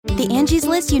The Angie's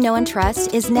List you know and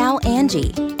trust is now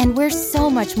Angie, and we're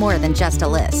so much more than just a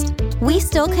list. We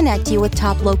still connect you with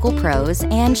top local pros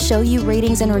and show you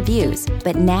ratings and reviews,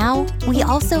 but now we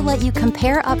also let you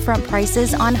compare upfront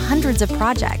prices on hundreds of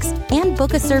projects and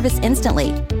book a service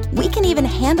instantly. We can even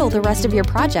handle the rest of your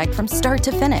project from start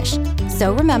to finish.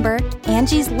 So remember,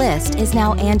 Angie's List is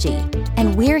now Angie,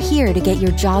 and we're here to get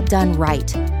your job done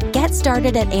right. Get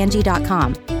started at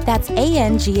Angie.com. That's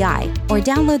ANGI, or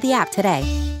download the app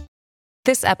today.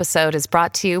 This episode is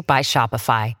brought to you by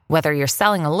Shopify. Whether you're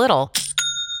selling a little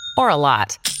or a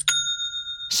lot,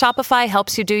 Shopify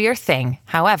helps you do your thing,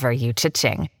 however you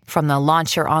cha-ching. From the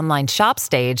launch your online shop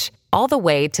stage, all the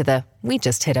way to the we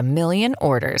just hit 1 million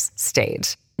orders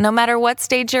stage. No matter what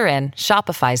stage you're in,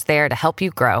 Shopify's there to help you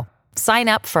grow. Sign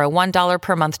up for a $1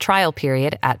 per month trial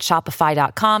period at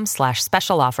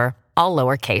shopify.com/special offer, all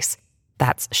lowercase.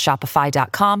 That's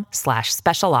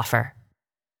shopify.com/special offer.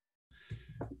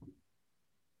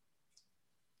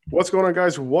 What's going on,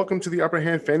 guys? Welcome to the Upper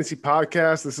Hand Fantasy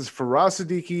Podcast. This is Faraz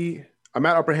Siddiqui. I'm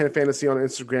at Upper Hand Fantasy on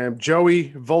Instagram.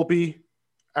 Joey Volpe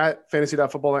at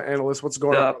fantasy.football.analyst. What's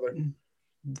going on, brother?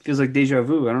 Feels like deja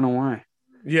vu. I don't know why.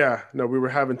 Yeah, no, we were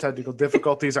having technical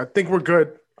difficulties. I think we're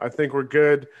good.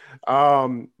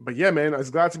 But yeah, man, I was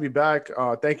glad to be back.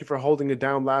 Thank you for holding it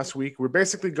down last week. We're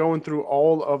basically going through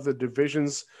all of the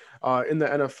divisions in the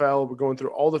NFL. We're going through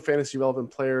all the fantasy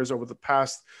relevant players over the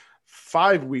past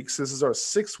 5 weeks. This is our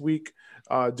 6th week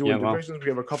doing divisions. We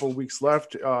have a couple of weeks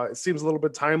left. It seems a little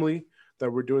bit timely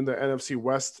that we're doing the NFC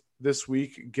West this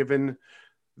week, given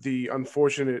the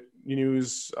unfortunate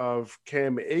news of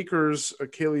Cam Akers'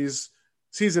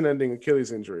 season-ending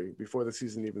Achilles injury before the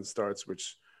season even starts,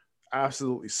 which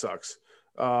absolutely sucks.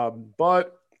 And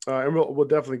we'll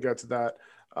definitely get to that.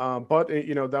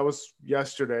 That was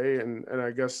yesterday, and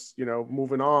I guess,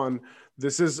 moving on,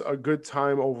 this is a good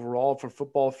time overall for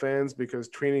football fans because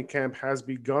training camp has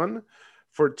begun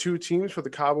for 2 teams, for the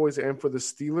Cowboys and for the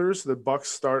Steelers. The Bucs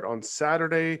start on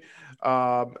Saturday,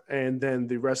 and then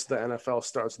the rest of the NFL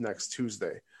starts next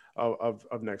Tuesday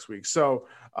of next week. So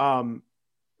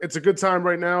it's a good time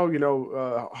right now.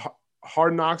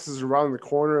 Hard Knocks is around the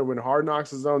corner, and when Hard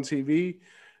Knocks is on TV,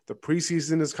 the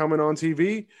preseason is coming on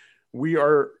TV. We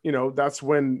are, that's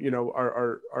when,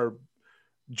 our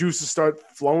juices start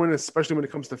flowing, especially when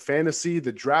it comes to fantasy.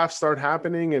 The drafts start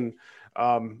happening, and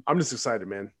I'm just excited,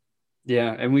 man.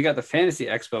 Yeah, and we got the Fantasy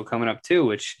Expo coming up too,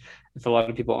 which if a lot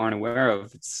of people aren't aware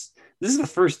of, this is the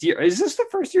first year. Is this the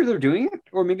first year they're doing it?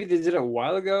 Or maybe they did it a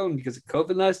while ago and because of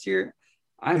COVID last year?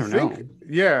 I don't know.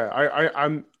 Yeah,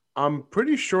 I'm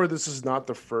pretty sure this is not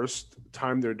the first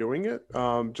time they're doing it.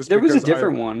 There was a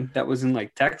different one that was in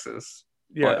Texas.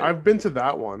 Yeah, I've been to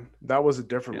that one. That was a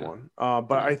different one.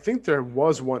 But I think there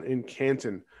was one in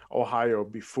Canton, Ohio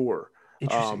before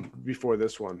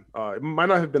this one. It might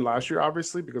not have been last year,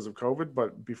 obviously, because of COVID.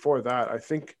 But before that, I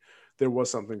think there was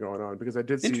something going on because I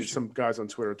did see some guys on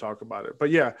Twitter talk about it. But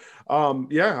I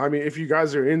mean, if you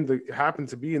guys are happen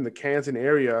to be in the Canton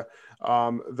area,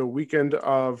 the weekend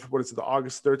of, the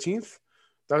August 13th,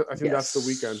 I think that's the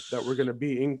weekend that we're going to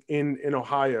be in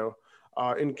Ohio.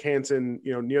 In Canton,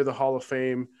 near the Hall of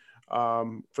Fame,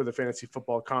 for the Fantasy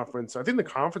Football Conference. I think the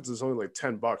conference is only like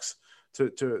 $10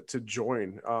 to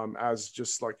join, as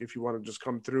just if you want to just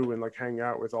come through and hang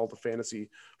out with all the fantasy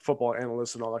football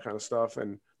analysts and all that kind of stuff.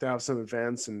 And they have some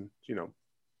events, and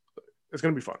it's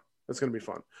gonna be fun.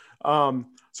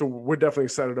 So we're definitely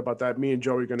excited about that. Me and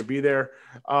Joey are going to be there,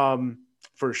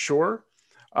 for sure.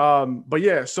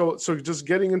 So just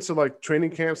getting into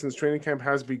training camp, since training camp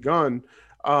has begun.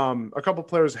 A couple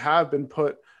players have been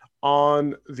put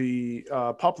on the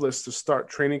PUP list to start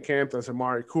training camp. That's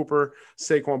Amari Cooper,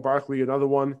 Saquon Barkley, another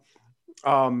one.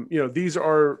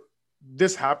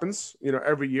 This happens,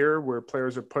 every year where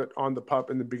players are put on the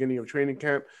PUP in the beginning of training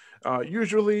camp.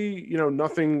 Usually,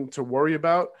 nothing to worry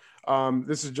about.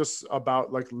 This is just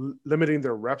about limiting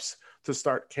their reps to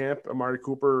start camp. Amari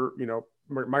Cooper,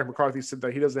 Mike McCarthy said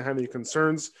that he doesn't have any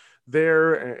concerns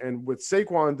there. And with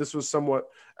Saquon, this was somewhat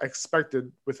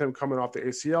expected with him coming off the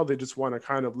ACL. They just want to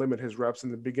kind of limit his reps in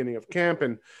the beginning of camp.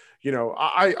 And,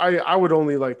 I would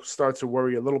only start to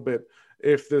worry a little bit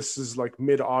if this is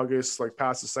mid-August,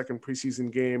 past the second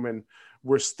preseason game, and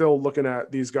we're still looking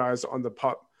at these guys on the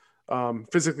PUP,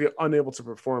 physically unable to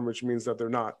perform, which means that they're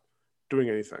not doing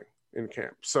anything in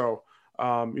camp. So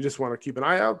you just want to keep an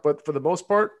eye out. But for the most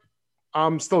part,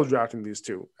 I'm still drafting these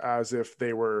two as if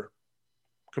they were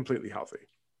completely healthy,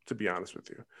 to be honest with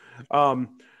you.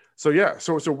 So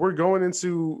we're going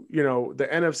into, the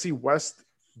NFC West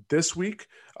this week.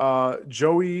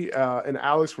 Joey and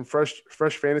Alex from Fresh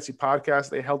Fantasy Podcast,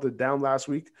 they held it down last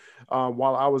week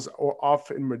while I was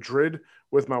off in Madrid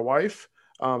with my wife.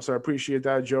 So I appreciate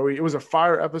that, Joey. It was a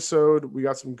fire episode. We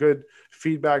got some good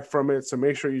feedback from it. So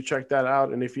make sure you check that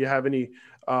out. And if you have any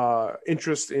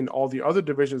interest in all the other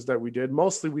divisions that we did,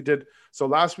 mostly we did. So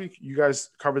last week, you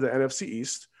guys covered the NFC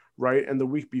East, right? And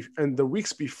the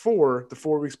weeks before, the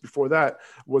 4 weeks before that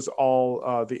was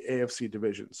all the AFC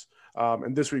divisions.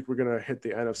 And this week we're going to hit the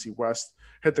NFC West,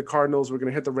 hit the Cardinals. We're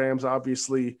going to hit the Rams,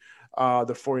 obviously,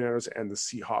 the 49ers and the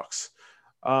Seahawks.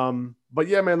 But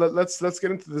yeah, man, let's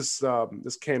get into this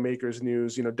Cam Akers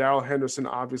news. You know, Darrell Henderson,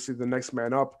 obviously the next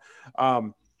man up.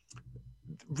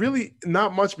 Really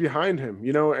not much behind him,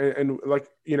 you know, and like,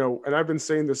 you know, and I've been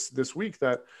saying this week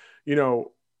that, you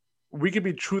know, we could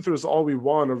be truthers all we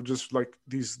want of just like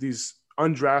these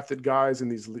undrafted guys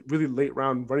and these really late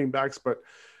round running backs, but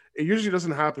it usually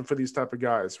doesn't happen for these type of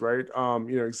guys, right?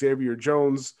 You know, Xavier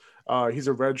Jones, he's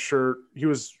a red shirt. He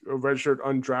was a red shirt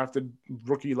undrafted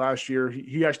rookie last year.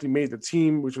 He actually made the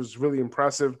team, which was really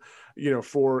impressive, you know,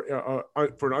 for an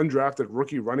undrafted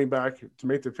rookie running back to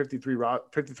make the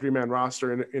 53-man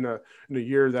roster in a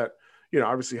year that, you know,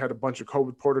 obviously had a bunch of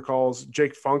COVID protocols.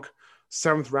 Jake Funk,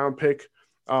 7th round pick,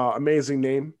 amazing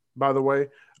name, by the way.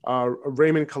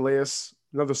 Raymond Calais,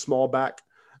 another small back.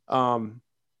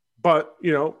 But,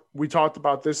 you know, we talked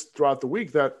about this throughout the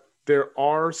week that there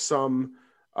are some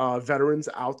veterans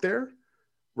out there,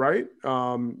 right?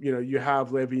 You know, you have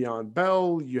Le'Veon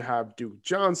Bell, you have Duke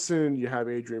Johnson, you have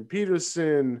Adrian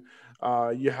Peterson,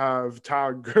 you have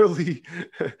Todd Gurley.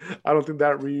 I don't think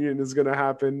that reunion is going to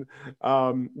happen.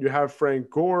 You have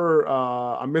Frank Gore.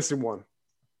 I'm missing one.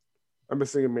 I'm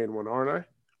missing a main one, aren't I?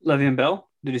 Le'Veon Bell.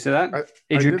 Did you say that?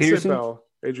 Adrian Peterson? Say Bell.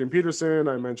 Adrian Peterson.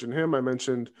 I mentioned him. I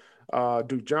mentioned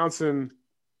Duke Johnson.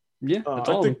 Yeah, that's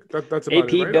I all. think that's about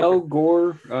AP, it, right? Bell, Okay.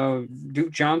 Gore,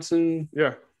 Duke Johnson.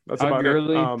 Yeah, that's Todd about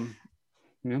Gurley.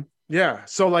 it. Yeah.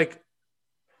 So like,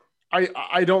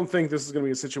 I don't think this is going to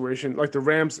be a situation like the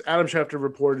Rams. Adam Schefter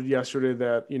reported yesterday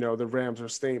that, you know, the Rams are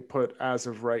staying put as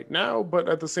of right now, but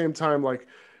at the same time, like,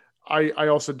 I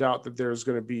also doubt that there's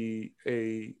going to be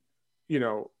a, you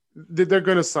know, they're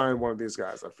going to sign one of these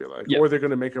guys, I feel like, or they're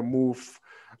going to make a move,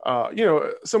 you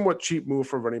know, somewhat cheap move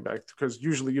for running back, because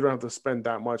usually you don't have to spend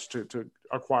that much to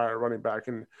acquire a running back.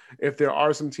 And if there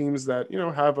are some teams that, you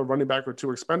know, have a running back or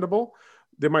two expendable,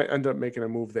 they might end up making a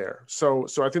move there. So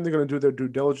I think they're going to do their due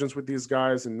diligence with these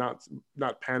guys and not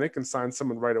panic and sign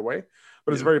someone right away.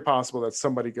 But it's very possible that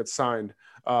somebody gets signed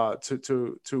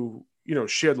to you know,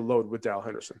 share the load with Darrell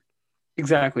Henderson.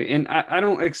 Exactly. And I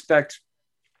don't expect,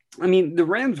 I mean, the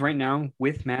Rams right now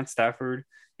with Matt Stafford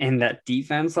and that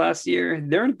defense last year,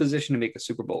 they're in a position to make a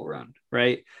Super Bowl run,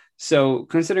 right? So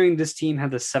considering this team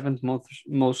had the 7th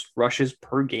most rushes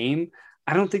per game,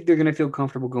 I don't think they're going to feel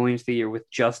comfortable going into the year with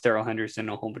just Darrell Henderson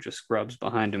and a whole bunch of scrubs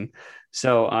behind him.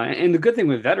 So, and the good thing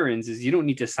with veterans is you don't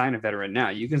need to sign a veteran now.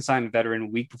 You can sign a veteran a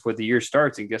week before the year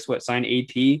starts, and guess what? Sign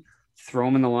AP, throw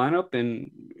him in the lineup,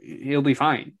 and he'll be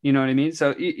fine. You know what I mean?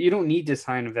 So you don't need to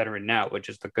sign a veteran now, which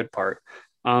is the good part.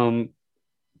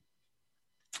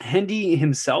 Hendy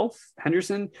himself,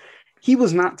 Henderson, he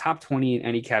was not top 20 in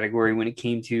any category when it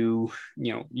came to,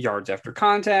 you know, yards after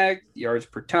contact, yards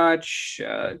per touch,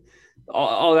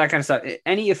 all that kind of stuff.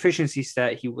 Any efficiency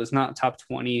stat, he was not top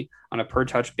 20 on a per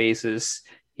touch basis.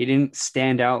 He didn't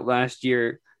stand out last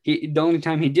year. The only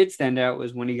time he did stand out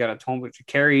was when he got a whole bunch of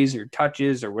carries or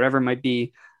touches or whatever it might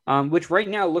be, which right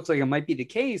now looks like it might be the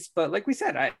case. But like we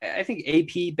said, I think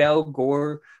AP, Bell,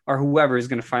 Gore, or whoever is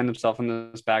going to find themselves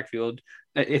in this backfield.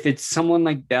 If it's someone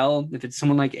like Bell, if it's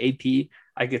someone like AP,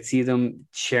 I could see them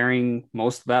sharing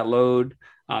most of that load.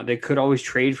 They could always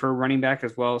trade for a running back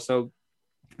as well. So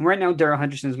right now, Darrell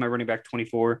Henderson is my running back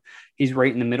 24. He's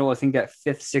right in the middle. I think that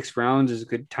 5th, 6th rounds is a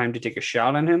good time to take a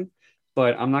shot on him,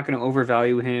 but I'm not going to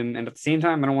overvalue him. And at the same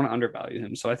time, I don't want to undervalue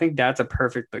him. So I think that's a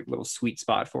perfect like little sweet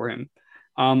spot for him.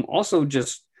 Also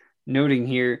just noting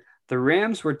here, the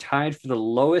Rams were tied for the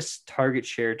lowest target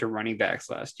share to running backs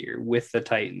last year with the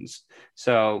Titans.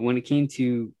 So when it came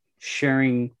to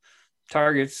sharing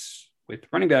targets with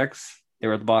running backs, they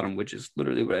were at the bottom, which is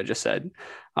literally what I just said.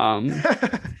 I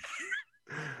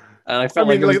felt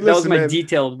that was my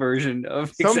detailed version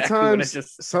of exactly what I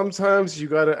just. Sometimes you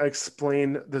got to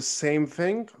explain the same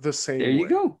thing the same way. There you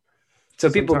go. So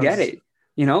people get it.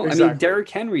 You know, exactly. I mean, Derrick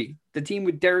Henry, the team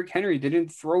with Derrick Henry, they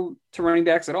didn't throw to running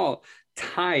backs at all.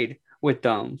 Tied with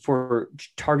them for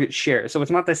target share. So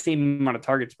it's not the same amount of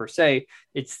targets per se.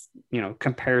 It's, you know,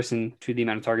 comparison to the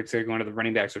amount of targets that are going to the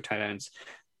running backs or tight ends,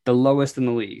 the lowest in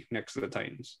the league next to the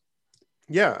Titans.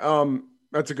 Yeah.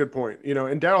 That's a good point.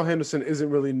 And Darrell Henderson isn't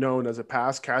really known as a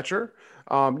pass catcher.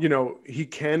 He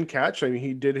can catch. I mean,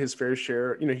 he did his fair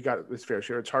share. He got his fair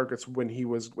share of targets when he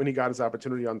got his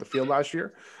opportunity on the field last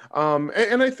year.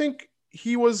 And I think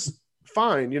he was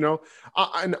fine.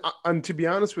 And to be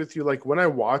honest with you, like when I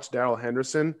watch Darrell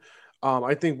Henderson,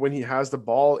 I think when he has the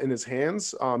ball in his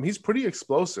hands, he's pretty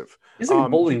explosive. He's like a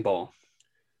bowling ball.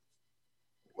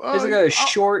 He's like a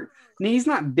short. I mean, he's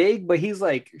not big, but he's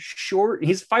like short.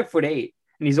 He's 5'8"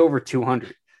 and he's over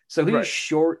 200. So he's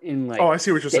short and like. Oh, I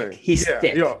see what you're saying. He's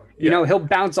thick. Yeah. He'll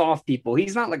bounce off people.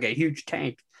 He's not like a huge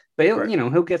tank, but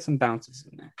he'll get some bounces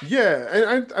in there.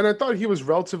 Yeah, and I thought he was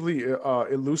relatively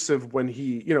elusive when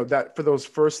he, that for those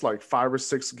first like 5 or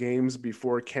 6 games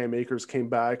before Cam Akers came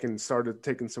back and started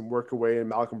taking some work away, and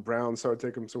Malcolm Brown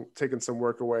started taking some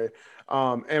work away.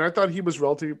 And I thought he was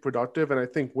relatively productive, and I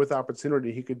think with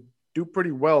opportunity he could do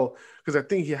pretty well because I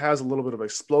think he has a little bit of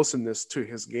explosiveness to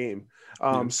his game.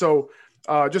 So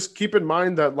just keep in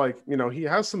mind that he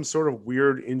has some sort of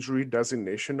weird injury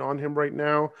designation on him right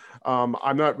now.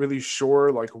 I'm not really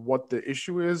sure what the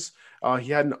issue is.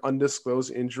 He had an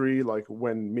undisclosed injury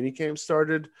when minicamp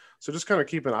started. So just kind of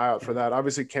keep an eye out for that.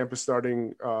 Obviously camp is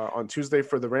starting on Tuesday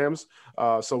for the Rams.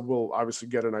 So we'll obviously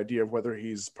get an idea of whether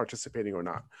he's participating or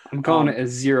not. I'm calling it a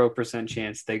 0%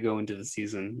 chance they go into the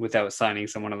season without signing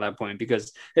someone at that point,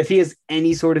 because if he has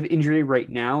any sort of injury right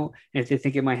now, and if they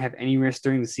think it might have any risk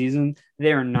during the season,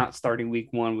 they are not starting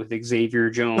week 1 with Xavier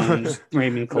Jones,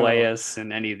 Raymond Calais,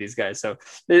 and any of these guys. So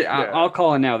I'll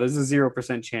call it now. There's a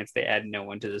 0% chance they add no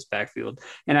one to this backfield.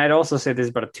 And I'd also say there's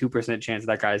about a 2% chance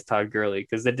that guy's Todd Gurley,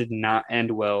 because that did not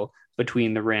end well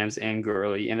between the Rams and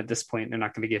Gurley. And at this point, they're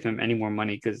not going to give him any more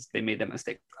money because they made that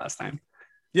mistake last time.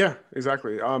 Yeah,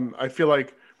 exactly. I feel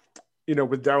like,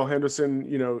 with Darrell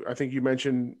Henderson, I think you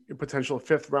mentioned a potential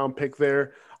 5th round pick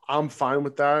there. I'm fine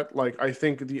with that. I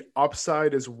think the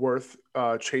upside is worth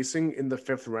chasing in the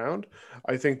 5th round.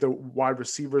 I think the wide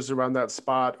receivers around that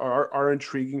spot are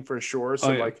intriguing for sure.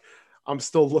 So I'm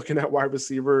still looking at wide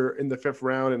receiver in the 5th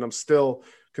round, and I'm still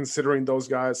considering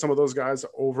some of those guys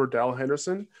over Darrell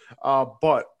Henderson.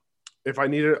 But if I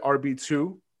needed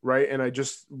RB2, right, and I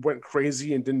just went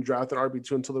crazy and didn't draft an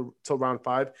RB2 until round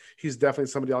 5, he's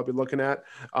definitely somebody I'll be looking at,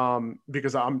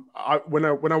 because when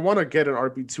I want to get an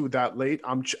RB2 that late,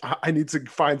 I need to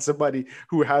find somebody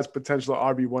who has potential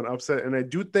RB1 upset, and I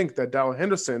do think that Darrell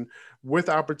Henderson, with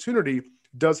opportunity,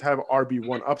 does have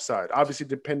RB1 upside, obviously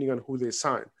depending on who they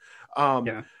sign.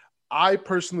 I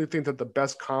personally think that the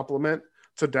best complement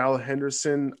to Darrell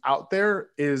Henderson out there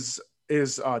is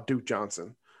Duke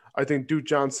Johnson. I think Duke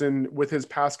Johnson, with his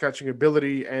pass catching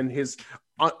ability and his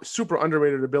super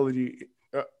underrated ability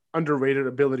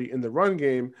in the run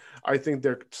game, I think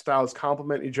their styles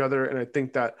complement each other, and I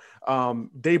think that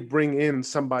they bring in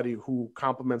somebody who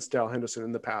complements Darrell Henderson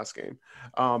in the pass game.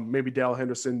 Maybe Darrell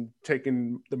Henderson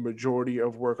taking the majority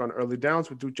of work on early downs,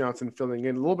 with Duke Johnson filling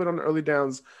in a little bit on early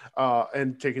downs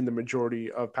and taking the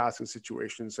majority of passing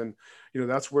situations. And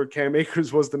that's where Cam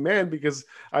Akers was the man, because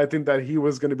I think that he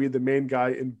was going to be the main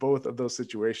guy in both of those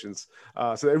situations.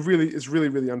 So it really is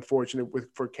really unfortunate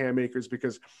for Cam Akers,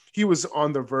 because he was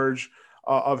on the verge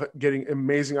of getting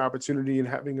amazing opportunity and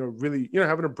having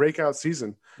a breakout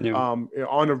season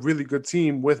on a really good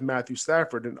team with Matthew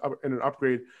Stafford and an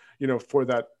upgrade, for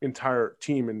that entire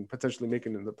team, and potentially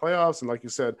making it in the playoffs. And like you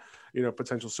said,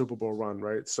 potential Super Bowl run.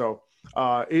 Right. So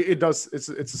it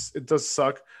does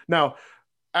suck. Now,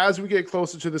 as we get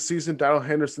closer to the season, Darrell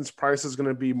Henderson's price is going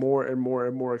to be more and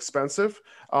more expensive,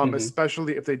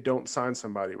 especially if they don't sign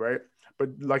somebody. Right. But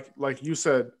like you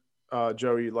said,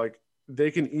 Joey,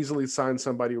 they can easily sign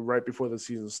somebody right before the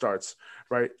season starts,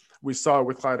 right? We saw it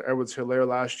with Clyde Edwards-Helaire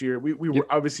last year. We were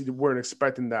obviously weren't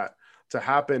expecting that to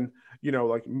happen,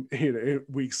 in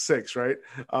week 6, right?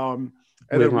 And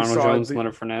with then Ronald Jones,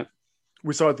 Leonard Fournette.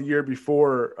 We saw it the year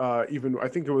before, even I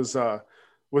think it was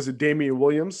it Damian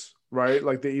Williams, right?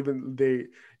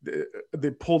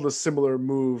 They pulled a similar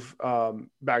move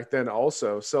back then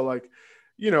also. So Leonard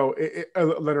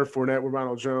Fournette with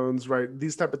Ronald Jones, right?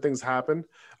 These type of things happen.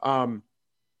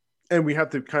 And we have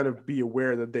to kind of be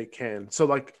aware that they can. So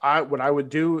what I would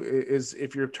do is,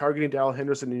 if you're targeting Darrell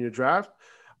Henderson in your draft,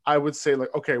 I would say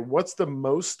okay, what's the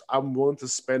most I'm willing to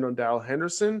spend on Darrell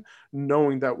Henderson,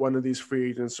 knowing that one of these free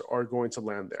agents are going to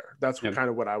land there. That's kind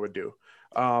of what I would do.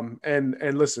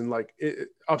 And listen,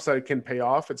 upside can pay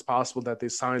off. It's possible that they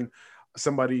sign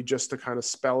somebody just to kind of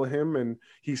spell him, and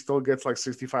he still gets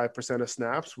 65% of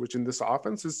snaps, which in this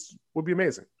offense would be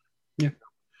amazing. Yeah.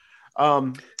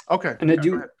 Okay. And I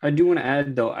do want to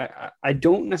add, though, I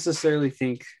don't necessarily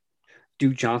think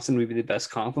Duke Johnson would be the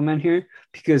best compliment here,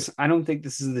 because I don't think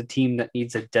this is the team that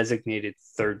needs a designated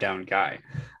third down guy.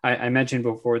 I mentioned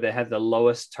before they had the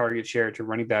lowest target share to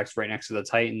running backs right next to the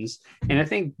Titans. And I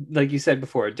think, like you said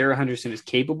before, Darrell Henderson is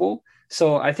capable.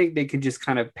 So I think they could just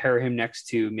kind of pair him next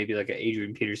to maybe like an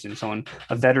Adrian Peterson, someone,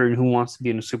 a veteran who wants to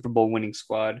be in a Super Bowl winning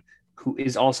squad, who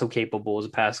is also capable as a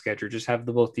pass catcher. Just have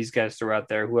both these guys throw out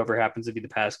there. Whoever happens to be the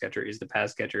pass catcher is the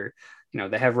pass catcher.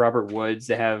 They have Robert Woods,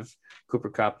 they have Cooper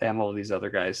Kupp, they have all of these other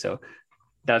guys. So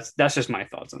that's just my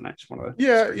thoughts on that. Just want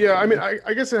to yeah. I mean,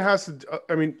 I guess it has to.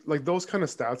 I mean, like those kind of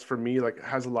stats for me, like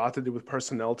has a lot to do with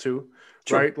personnel too,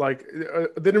 sure. Right? Like they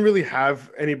didn't really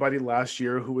have anybody last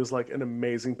year who was like an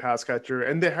amazing pass catcher,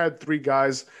 and they had 3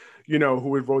 guys, who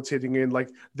were rotating in.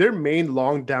 Like their main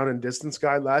long down and distance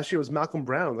guy last year was Malcolm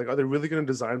Brown. Like, are they really going to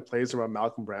design plays around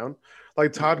Malcolm Brown?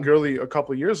 Like Todd Gurley a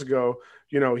couple of years ago,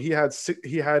 he had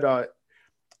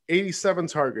 87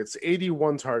 targets,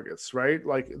 81 targets, right?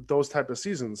 Like those type of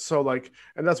seasons. So like,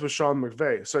 and that's with Sean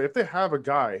McVay. So if they have a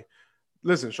guy,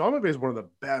 listen, Sean McVay is one of the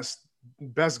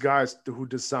best guys who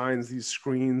designs these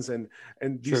screens and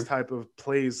these sure. type of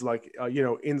plays, like,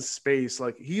 in space.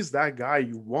 Like he's that guy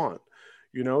you want.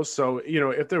 So,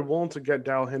 if they're willing to get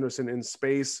Darrell Henderson in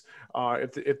space,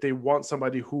 if they want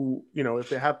somebody who, if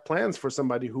they have plans for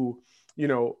somebody who,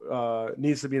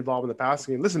 needs to be involved in the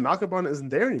passing game. Listen, Malcolm Brown isn't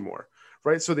there anymore,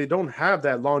 right? So they don't have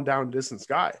that long down distance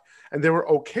guy. And they were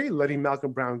okay letting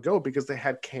Malcolm Brown go because they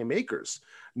had Cam Akers.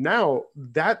 Now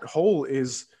that hole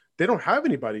they don't have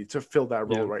anybody to fill that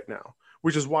role right now,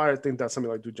 which is why I think that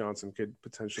somebody like Duke Johnson could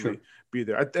potentially be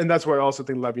there. And that's why I also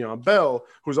think Le'Veon Bell,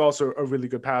 who's also a really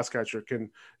good pass catcher, can,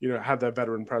 have that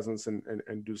veteran presence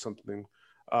and do something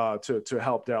to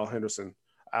help Darrell Henderson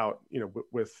out,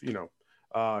 with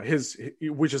his,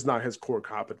 which is not his core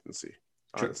competency,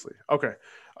 honestly. Sure. Okay.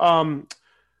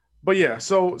 But yeah,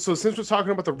 so since we're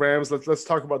talking about the Rams, let's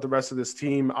talk about the rest of this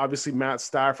team. Obviously, Matt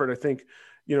Stafford, I think,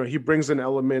 he brings an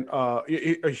element,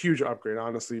 a huge upgrade,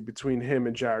 honestly, between him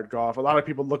and Jared Goff. A lot of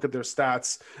people look at their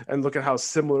stats and look at how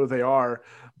similar they are,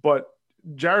 but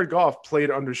Jared Goff played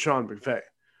under Sean McVay.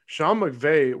 Sean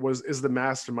McVay is the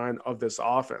mastermind of this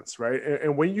offense, right?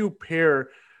 And when you pair,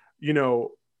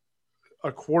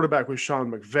 a quarterback with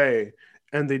Sean McVay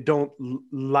and they don't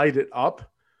light it up,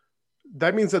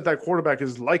 that means that quarterback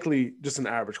is likely just an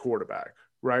average quarterback,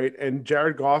 right? And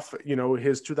Jared Goff,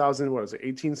 his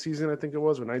 2018 season, I think it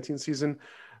was, or 19 season,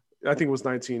 I think it was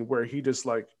 19, where he just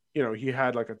he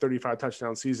had like a 35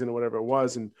 touchdown season or whatever it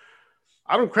was. And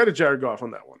I don't credit Jared Goff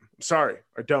on that one. I'm sorry,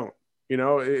 I don't.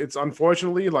 It's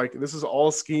unfortunately like this is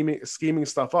all scheming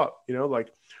stuff up,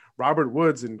 like Robert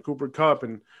Woods and Cooper Kupp,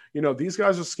 and these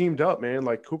guys are schemed up, man.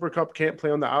 Like Cooper Kupp can't play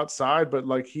on the outside, but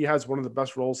like he has one of the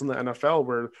best roles in the NFL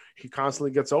where he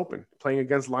constantly gets open, playing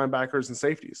against linebackers and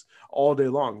safeties all day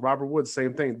long. Robert Woods,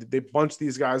 same thing. They bunch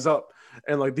these guys up,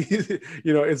 and like these,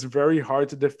 it's very hard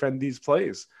to defend these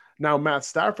plays. Now Matt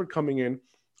Stafford coming in,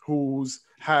 who's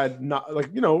had not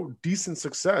decent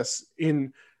success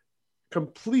in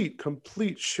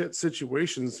complete shit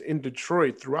situations in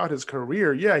Detroit throughout his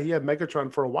career. Yeah, he had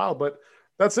Megatron for a while, but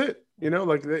that's it.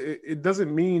 Like it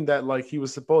doesn't mean that like he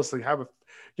was supposed to have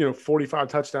 45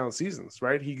 touchdown seasons,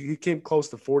 right? He came close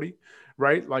to 40,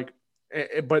 right? Like,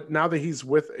 but now that he's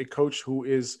with a coach who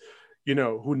is,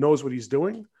 who knows what he's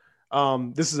doing,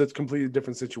 this is a completely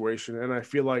different situation. And I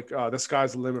feel like the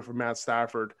sky's the limit for Matt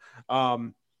Stafford.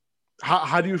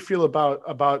 How do you feel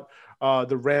about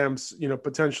the Rams,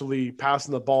 potentially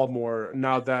passing the ball more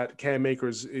now that Cam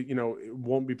Akers,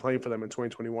 won't be playing for them in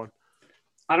 2021?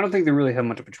 I don't think they really have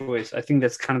much of a choice. I think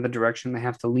that's kind of the direction they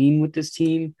have to lean with this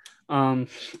team. I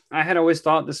had always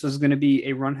thought this was going to be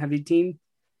a run-heavy team.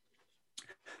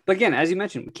 But again, as you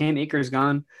mentioned, with Cam Akers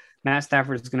gone, Matt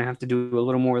Stafford is going to have to do a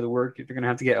little more of the work. They're going to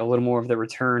have to get a little more of the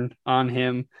return on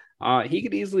him. He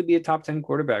could easily be a top 10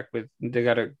 quarterback. They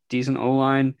got a decent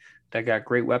O-line. They got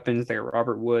great weapons. They got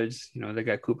Robert Woods. They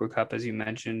got Cooper Kupp, as you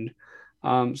mentioned.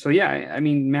 So, yeah, I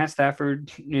mean, Matt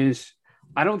Stafford is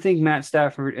 – I don't think Matt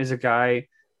Stafford is a guy,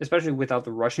 especially without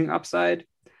the rushing upside,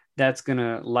 that's going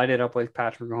to light it up like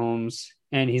Patrick Mahomes.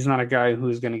 And he's not a guy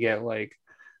who's going to get, like,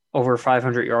 over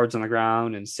 500 yards on the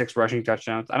ground and 6 rushing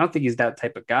touchdowns. I don't think he's that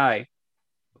type of guy.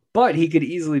 But he could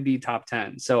easily be top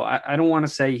 10. So I don't want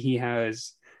to say he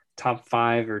has – top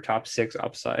 5 or top 6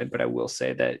 upside, but I will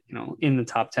say that, in the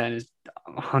top 10 is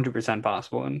 100%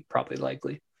 possible and probably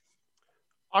likely.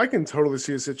 I can totally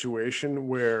see a situation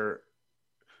where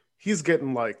he's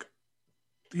averaging like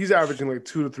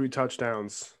 2 to 3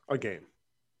 touchdowns a game,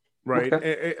 right?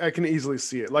 Okay. I can easily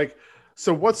see it. Like,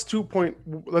 so what's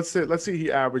let's say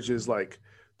he averages like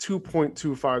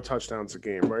 2.25 touchdowns a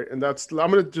game, right? And I'm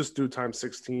going to just do times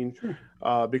 16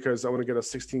 because I want to get a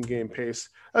 16 game pace.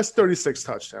 That's 36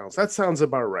 touchdowns. That sounds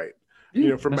about right,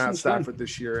 for Matt Stafford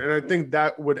this year. And I think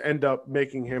that would end up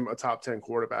making him a top 10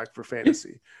 quarterback for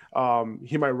fantasy.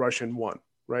 He might rush in one,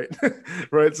 right?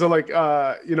 Right. So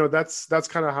that's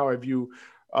kind of how I view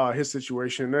his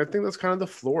situation. And I think that's kind of the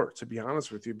floor, to be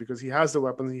honest with you, because he has the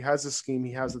weapons, he has the scheme,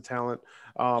 he has the talent.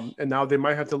 And now they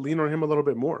might have to lean on him a little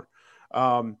bit more.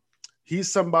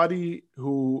 He's somebody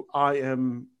who I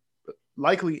am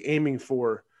likely aiming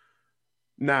for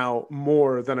now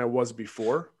more than I was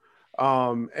before.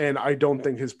 And I don't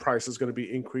think his price is going to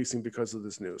be increasing because of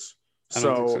this news.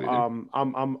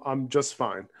 I'm just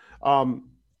fine.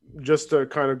 Just to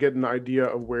kind of get an idea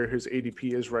of where his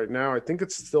ADP is right now, I think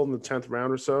it's still in the 10th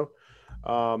round or so.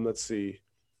 Let's see.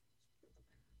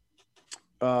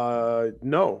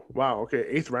 No. Wow. Okay.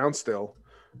 8th round still.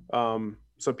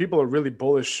 So people are really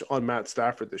bullish on Matt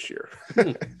Stafford this year.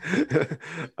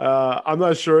 I'm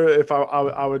not sure if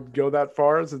I would go that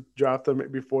far to draft them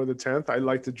before the 10th. I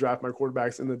like to draft my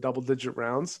quarterbacks in the double-digit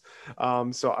rounds.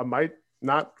 So I might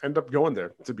not end up going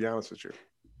there, to be honest with you.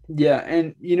 Yeah,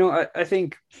 and, I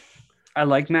think I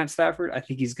like Matt Stafford. I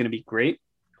think he's going to be great.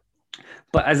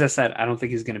 But as I said, I don't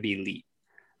think he's going to be elite.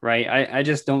 Right. I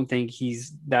just don't think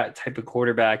he's that type of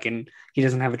quarterback, and he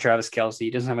doesn't have a Travis Kelce.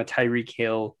 He doesn't have a Tyreek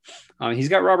Hill. He's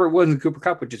got Robert Woods and Cooper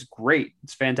Kupp, which is great.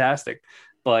 It's fantastic,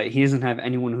 but he doesn't have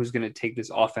anyone who's going to take this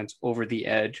offense over the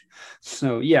edge.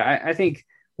 So yeah, I think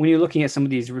when you're looking at some of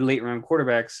these late round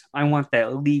quarterbacks, I want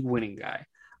that league winning guy.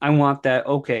 I want that,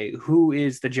 okay, who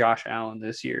is the Josh Allen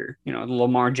this year? The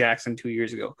Lamar Jackson 2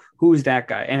 years ago. Who is that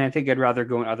guy? And I think I'd rather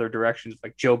go in other directions,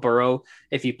 like Joe Burrow.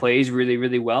 If he plays really,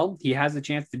 really well, he has a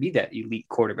chance to be that elite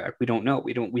quarterback. We don't know.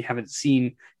 We haven't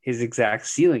seen his exact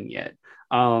ceiling yet.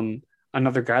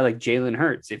 Another guy like Jalen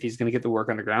Hurts, if he's going to get the work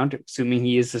on the ground, assuming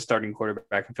he is the starting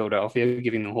quarterback in Philadelphia,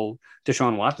 giving the whole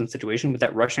Deshaun Watson situation with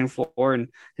that rushing floor and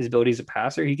his ability as a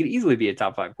passer, he could easily be a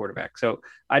top 5 quarterback. So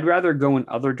I'd rather go in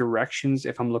other directions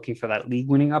if I'm looking for that league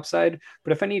winning upside.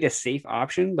 But if I need a safe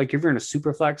option, like if you're in a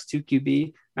super flex 2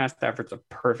 QB, Matt Stafford's a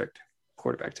perfect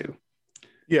quarterback too.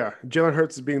 Yeah, Jalen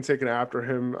Hurts is being taken after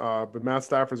him, but Matt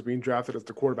Stafford is being drafted as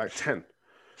the quarterback 10.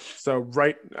 So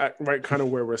right kind of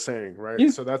where we're saying, right?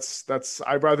 Yeah. So that's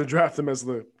I'd rather draft him as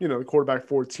the quarterback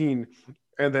 14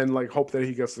 and then hope that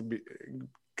he gets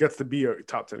to be a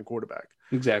top 10 quarterback.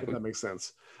 Exactly. That makes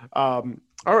sense. All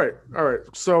right.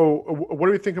 So what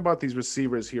do we think about these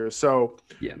receivers here? So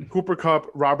Cooper Kupp,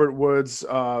 Robert Woods,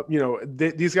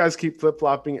 these guys keep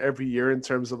flip-flopping every year in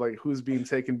terms of who's being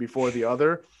taken before the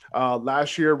other.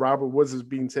 Last year, Robert Woods is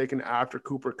being taken after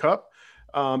Cooper Kupp.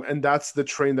 And that's the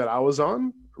train that I was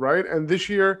on, right? And this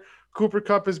year, Cooper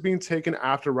Kupp is being taken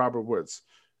after Robert Woods.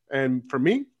 And for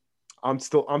me, I'm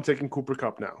taking Cooper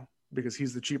Kupp now because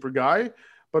he's the cheaper guy,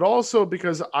 but also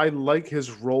because I like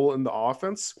his role in the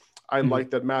offense. I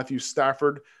like that Matthew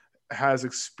Stafford has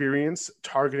experience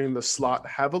targeting the slot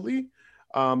heavily.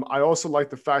 I also like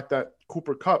the fact that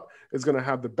Cooper Kupp is going to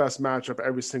have the best matchup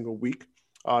every single week.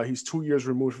 He's 2 years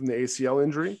removed from the ACL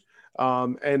injury.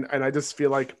 And I just feel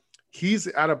like he's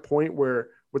at a point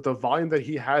where with the volume that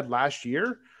he had last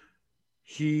year,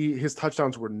 his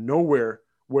touchdowns were nowhere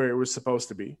where it was supposed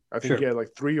to be. I think he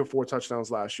had 3 or 4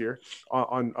 touchdowns last year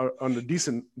on a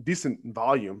decent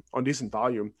volume.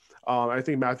 I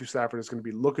think Matthew Stafford is going to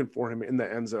be looking for him in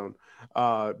the end zone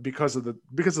because of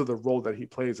the role that he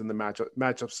plays in the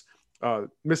matchups,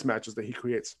 mismatches that he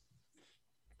creates.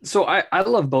 So I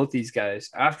love both these guys.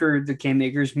 After the Cam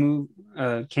Akers news,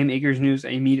 I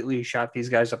immediately shot these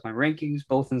guys up my rankings,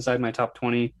 both inside my top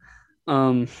 20.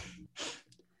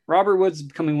 Robert Woods is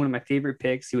becoming one of my favorite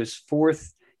picks. He was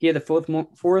 4th. He had the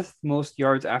fourth most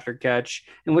yards after catch.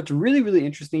 And what's really, really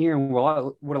interesting here, and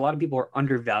what a lot of people are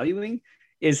undervaluing,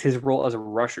 is his role as a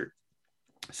rusher.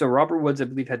 So Robert Woods, I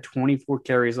believe, had 24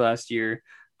 carries last year.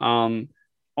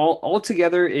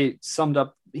 Altogether, it summed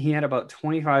up, he had about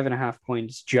 25.5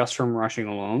 points just from rushing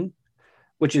alone,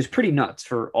 which is pretty nuts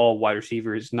for all wide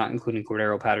receivers, not including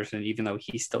Cordero Patterson, even though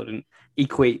he still didn't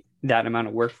equate that amount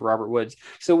of work for Robert Woods.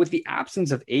 So with the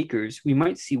absence of Akers, we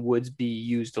might see Woods be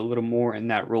used a little more in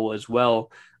that role as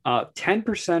well.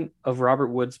 10% of Robert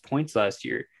Woods' points last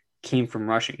year came from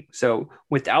rushing. So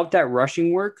without that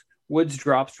rushing work, Woods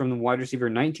drops from the wide receiver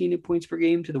 19 in points per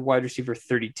game to the wide receiver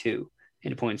 32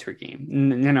 in points per game.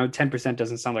 And, 10%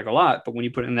 doesn't sound like a lot, but when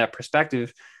you put it in that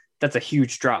perspective, that's a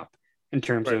huge drop in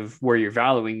terms of where you're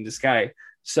valuing this guy.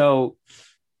 So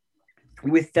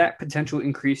with that potential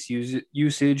increased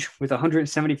usage, with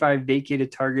 175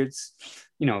 vacated targets,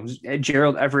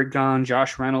 Gerald Everett gone,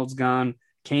 Josh Reynolds gone,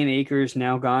 Cam Akers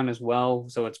now gone as well.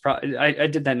 So it's probably, I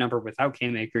did that number without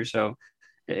Cam Akers. So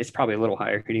it's probably a little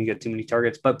higher. He didn't get too many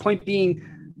targets. But point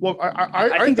being, well,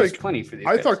 I think there's plenty for these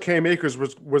guys. thought Cam Akers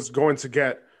was going to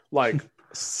get like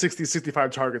 60,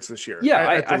 65 targets this year.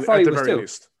 Yeah, I thought he was too.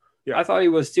 Least. Yeah, I thought he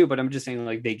was too, but I'm just saying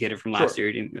like they get it from last year.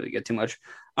 He didn't really get too much.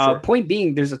 Point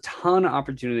being, there's a ton of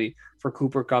opportunity for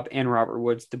Cooper Kupp and Robert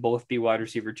Woods to both be wide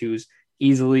receiver twos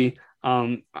easily.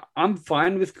 I'm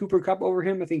fine with Cooper Kupp over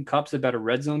him. I think Kupp's a better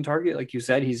red zone target. Like you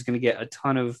said, he's going to get a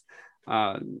ton of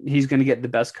he's going to get the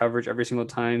best coverage every single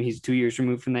time. He's 2 years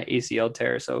removed from that ACL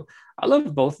tear. So I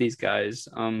love both these guys.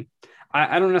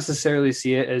 I don't necessarily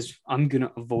see it as I'm going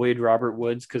to avoid Robert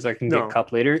Woods because I can get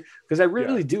Kupp later, because I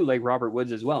really do like Robert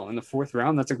Woods as well. In the 4th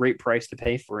round, that's a great price to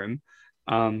pay for him.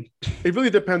 It really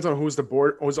depends on who's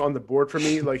on the board for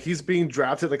me. Like, he's being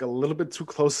drafted like a little bit too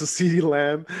close to CeeDee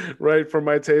Lamb, right? For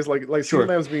my taste, like CeeDee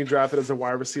Lamb's being drafted as a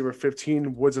wide receiver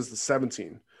 15, Woods as the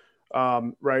 17,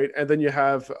 right? And then you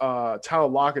have Tyler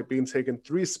Lockett being taken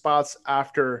 3 spots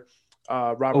after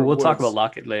Robert. We'll Woods. Talk about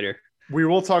Lockett later. We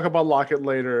will talk about Lockett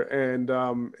later,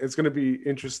 and it's going to be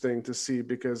interesting to see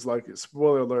because, like,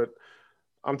 spoiler alert,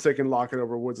 I'm taking Lockett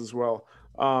over Woods as well.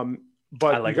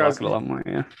 But I like Lockett a lot more.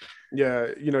 Yeah,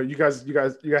 you guys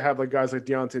have like guys like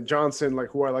Deontay Johnson, like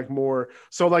who are like more.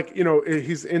 So like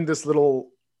he's in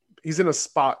a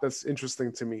spot that's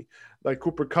interesting to me. Like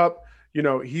Cooper Kupp,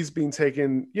 he's being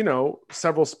taken,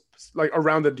 several like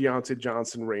around the Deontay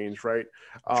Johnson range, right?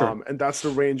 Sure. And that's the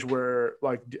range where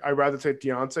like I'd rather take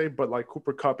Deontay, but like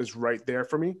Cooper Kupp is right there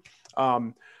for me.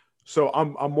 So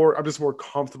I'm just more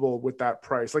comfortable with that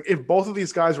price. Like if both of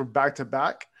these guys were back to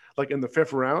back, like in the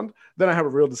 5th round, then I have a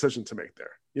real decision to make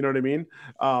there. You know what I mean?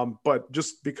 But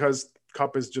just because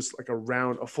Kupp is just like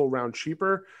a full round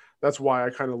cheaper, that's why I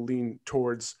kind of lean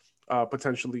towards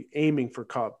potentially aiming for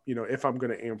Kupp, if I'm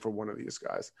going to aim for one of these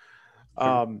guys.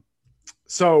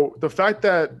 So the fact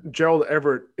that Gerald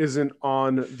Everett isn't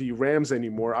on the Rams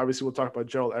anymore, obviously we'll talk about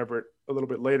Gerald Everett a little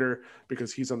bit later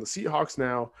because he's on the Seahawks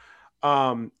now.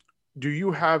 Do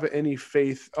you have any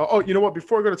faith? Oh, you know what?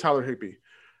 Before I go to Tyler Higbee,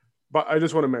 but I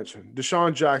just want to mention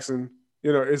Deshaun Jackson,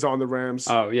 is on the Rams.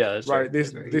 Oh yeah, that's right.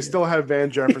 They still have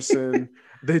Van Jefferson.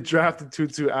 They drafted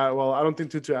Tutu Atwell. I don't think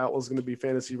Tutu Atwell is going to be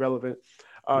fantasy relevant.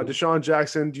 Deshaun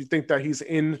Jackson, do you think that he's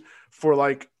in for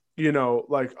like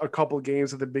a couple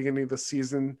games at the beginning of the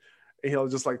season and he'll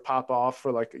just like pop off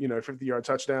for like 50-yard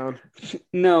touchdown?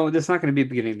 No, that's not going to be the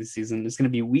beginning of the season. It's going to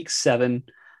be week 7.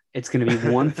 It's going to be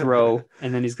one throw,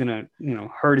 and then he's going to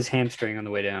hurt his hamstring on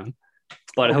the way down.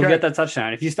 But he'll get that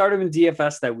touchdown. If you start him in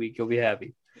DFS that week, you'll be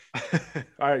happy.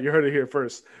 All right, you heard it here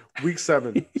first. Week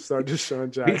 7, start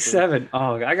Deshaun Jackson. Week 7.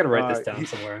 Oh, I got to write this down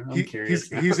somewhere. I'm curious.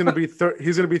 He's going to be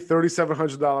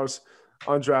 $3,700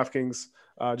 on DraftKings.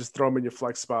 Just throw him in your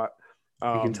flex spot.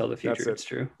 You can tell the future. It's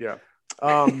true. Yeah.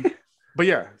 But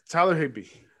yeah, Tyler Higbee.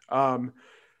 So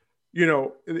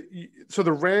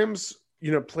the Rams,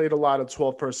 played a lot of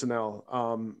 12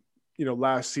 personnel.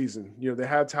 Last season, they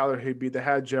had Tyler Higbee, they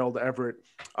had Gerald Everett.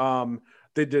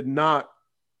 They did not,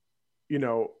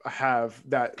 have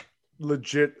that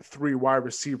legit 3 wide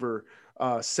receiver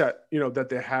set, that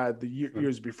they had the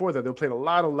years before that. They played a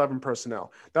lot of 11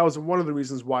 personnel. That was one of the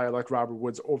reasons why I liked Robert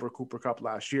Woods over Cooper Kupp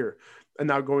last year. And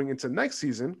now going into next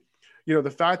season, the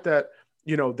fact that,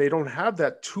 they don't have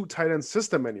that 2 tight end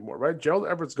system anymore, right? Gerald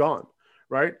Everett's gone,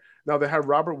 right? Now they have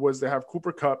Robert Woods, they have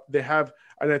Cooper Kupp, they have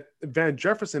Van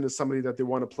Jefferson is somebody that they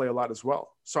want to play a lot as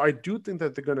well. So I do think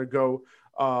that they're going to go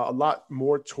a lot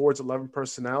more towards 11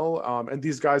 personnel. And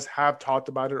these guys have talked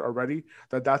about it already,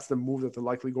 that's the move that they're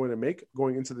likely going to make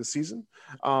going into the season.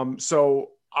 So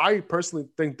I personally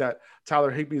think that Tyler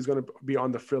Higbee is going to be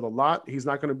on the field a lot. He's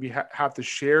not going to have to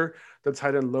share the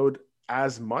tight end load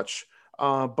as much.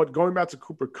 But going back to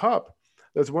Cooper Kupp,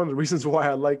 that's one of the reasons why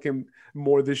I like him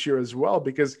more this year as well,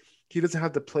 because he doesn't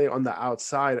have to play on the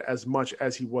outside as much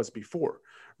as he was before,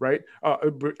 right?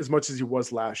 As much as he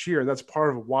was last year. And that's part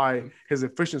of why his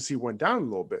efficiency went down a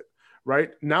little bit,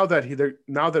 right? Now that he's going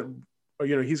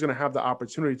to have the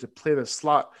opportunity to play the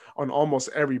slot on almost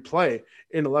every play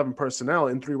in 11 personnel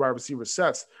in 3 wide receiver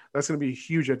sets, that's going to be a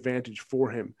huge advantage for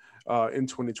him in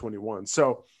 2021.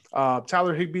 So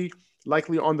Tyler Higbee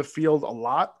likely on the field a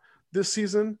lot this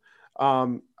season.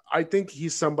 I think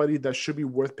he's somebody that should be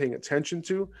worth paying attention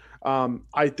to.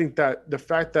 I think that the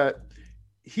fact that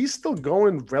he's still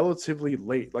going relatively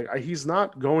late, like he's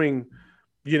not going,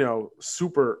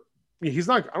 super. He's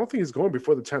not. I don't think he's going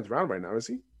before the 10th round right now, is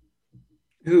he?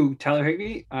 Who, Tyler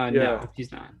Higbee? No,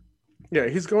 he's not. Yeah,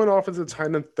 he's going off as a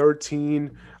tight end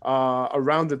 13,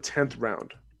 around the 10th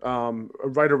round.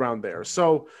 right around there.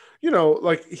 So,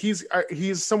 like he's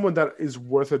someone that is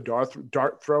worth a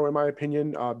dart throw, in my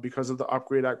opinion, because of the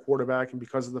upgrade at quarterback and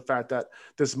because of the fact that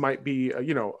this might be,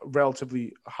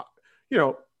 relatively,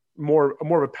 more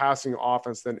of a passing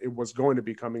offense than it was going to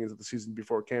be coming into the season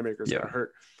before Cam Akers got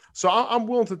hurt. So I'm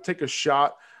willing to take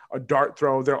a dart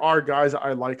throw. There are guys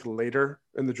I like later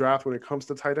in the draft when it comes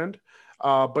to tight end,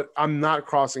 but I'm not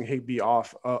crossing Higbee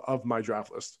off of my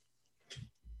draft list.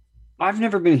 I've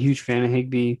never been a huge fan of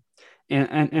Higbee,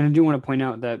 and I do want to point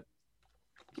out that,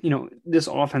 this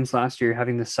offense last year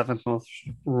having the seventh most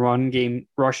run game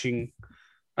rushing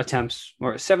attempts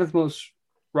or seventh most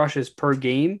rushes per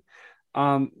game,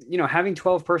 having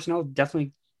 12 personnel,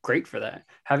 definitely great for that.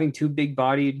 Having two big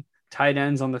bodied tight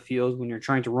ends on the field when you're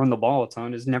trying to run the ball a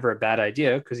ton is never a bad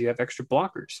idea because you have extra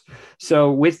blockers.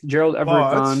 So with Gerald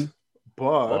Everett gone,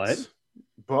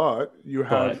 but you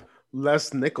have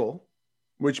less nickel,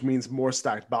 which means more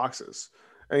stacked boxes.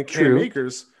 And Cam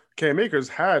Akers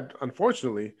had,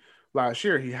 unfortunately, last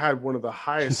year, he had one of the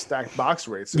highest stacked box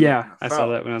rates. I saw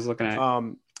that when I was looking at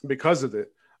because of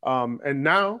it. And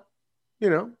now,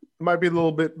 it might be a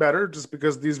little bit better just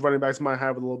because these running backs might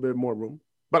have a little bit more room.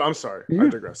 But I'm sorry, I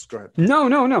digress. Go ahead.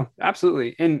 No,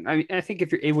 absolutely. And I think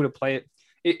if you're able to play it,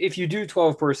 if you do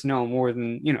 12 personnel more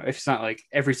than, if it's not like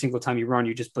every single time you run,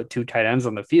 you just put two tight ends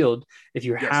on the field. If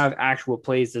you have actual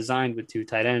plays designed with two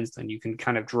tight ends, then you can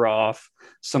kind of draw off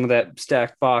some of that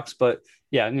stacked box. But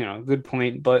yeah, good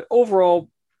point. But overall,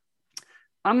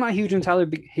 I'm not huge on Tyler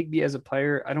Higbee as a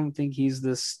player. I don't think he's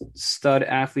this stud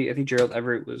athlete. I think Gerald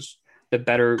Everett was the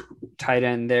better tight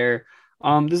end there.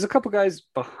 There's a couple guys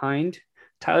behind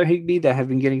Tyler Higbee that have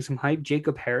been getting some hype.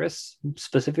 Jacob Harris,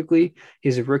 specifically,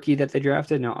 he's a rookie that they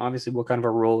drafted. Now, obviously, what kind of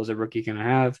a role is a rookie going to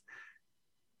have?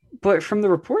 But from the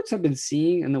reports I've been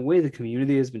seeing and the way the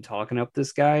community has been talking up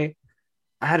this guy,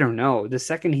 I don't know. The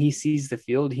second he sees the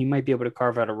field, he might be able to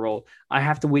carve out a role. I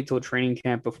have to wait till training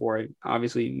camp before I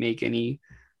obviously make any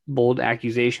bold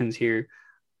accusations here.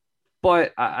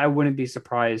 But I wouldn't be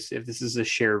surprised if this is a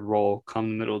shared role come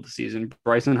the middle of the season.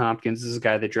 Bryson Hopkins is a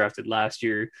guy they drafted last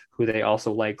year who they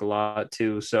also like a lot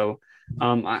too. So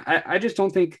I just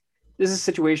don't think this is a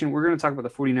situation. We're going to talk about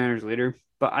the 49ers later,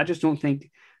 but I just don't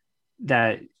think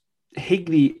that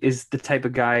Higbee is the type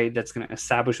of guy that's going to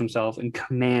establish himself and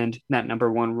command that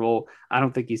number one role. I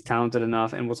don't think he's talented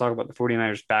enough. And we'll talk about the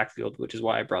 49ers backfield, which is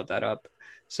why I brought that up.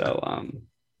 So,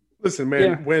 listen,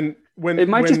 man, when it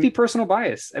might just be personal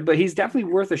bias, but he's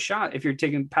definitely worth a shot. If you're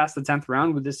taking past the 10th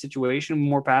round with this situation,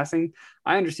 more passing,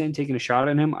 I understand taking a shot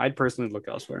at him. I'd personally look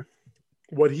elsewhere.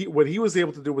 What he was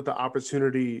able to do with the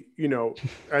opportunity,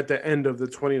 at the end of the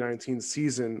 2019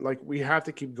 season, like we have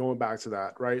to keep going back to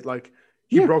that, right? Like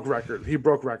he broke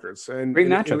records, and great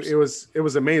matchups. It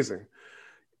was amazing.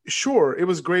 Sure, it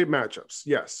was great matchups,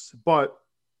 yes, but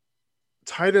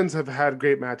tight ends have had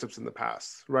great matchups in the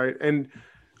past, right? And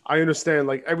I understand,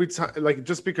 like every time, like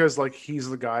just because like he's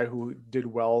the guy who did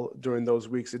well during those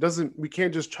weeks, we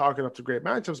can't just chalk it up to great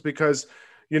matchups because,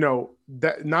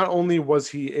 that not only was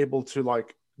he able to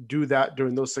like do that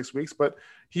during those 6 weeks, but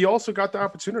he also got the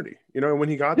opportunity, and when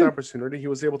he got the opportunity, he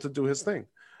was able to do his thing.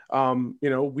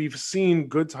 We've seen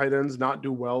good tight ends not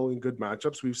do well in good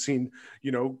matchups. We've seen,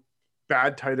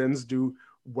 bad tight ends do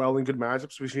well in good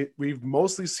matchups. We've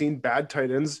mostly seen bad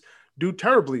tight ends do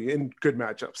terribly in good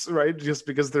matchups, right? Just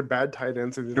because they're bad tight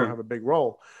ends and they don't have a big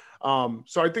role.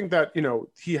 So I think that,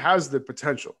 he has the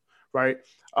potential, right?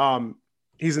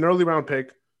 He's an early round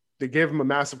pick. They gave him a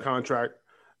massive contract.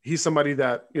 He's somebody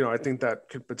that, I think that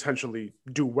could potentially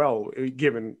do well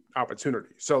given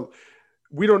opportunity. So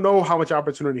we don't know how much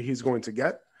opportunity he's going to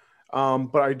get.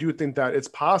 But I do think that it's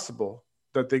possible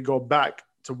that they go back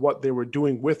to what they were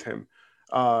doing with him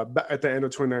at the end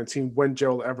of 2019 when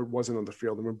Gerald Everett wasn't on the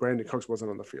field and when Brandon Cooks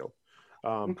wasn't on the field.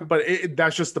 But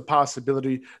that's just the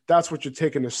possibility. That's what you're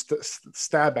taking a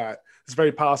stab at. It's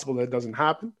very possible that it doesn't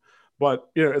happen, but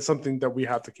it's something that we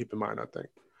have to keep in mind, I think.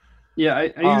 Yeah,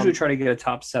 I usually try to get a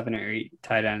top 7 or 8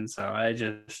 tight end, so I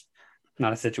just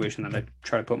not a situation that I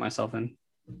try to put myself in.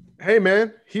 Hey,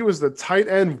 man, he was the tight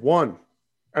end 1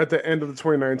 at the end of the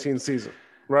 2019 season.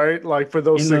 Right, like for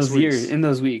those 6 weeks. In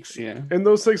those weeks, yeah. In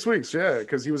those 6 weeks, yeah,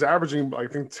 because he was averaging, I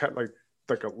think,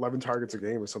 like 11 targets a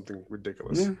game or something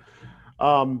ridiculous.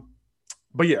 Yeah.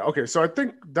 But yeah, okay. So I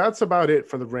think that's about it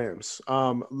for the Rams.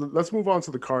 Let's move on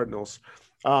to the Cardinals.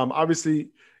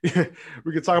 Obviously,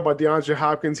 we could talk about DeAndre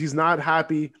Hopkins. He's not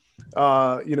happy,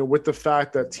 with the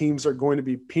fact that teams are going to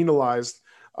be penalized,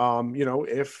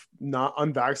 if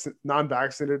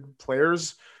non-vaccinated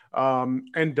players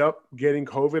end up getting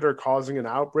COVID or causing an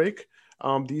outbreak.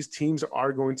 these teams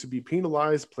are going to be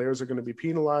penalized. Players are going to be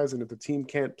penalized. And if the team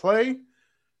can't play,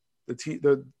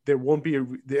 there won't be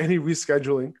any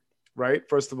rescheduling, right?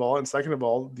 First of all. And second of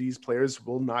all, these players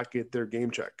will not get their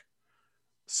game check.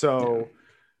 So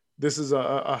this is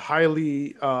a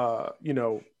highly, I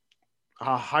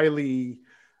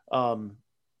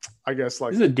guess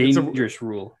like this is a dangerous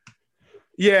rule.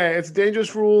 Yeah, it's a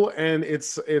dangerous rule, and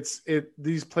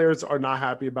these players are not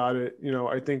happy about it.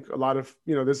 I think a lot of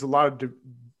there's a lot of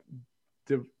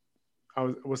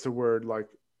what's the word, like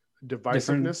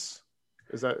divisiveness?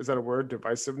 Is that a word?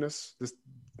 Divisiveness?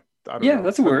 I don't know.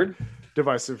 That's a word.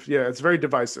 Divisive. Yeah, it's very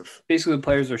divisive. Basically, the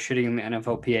players are shitting in the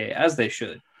NFLPA as they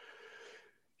should.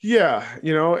 Yeah,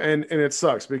 and it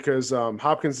sucks because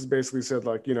Hopkins has basically said,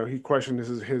 like, he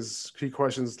questions he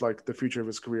questions like the future of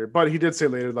his career, but he did say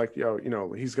later, like,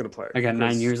 he's gonna play. I got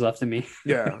 9 years left in me.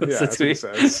 Yeah, that's what he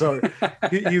said. So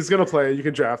he's gonna play. You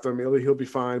can draft him. He'll be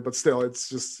fine. But still, it's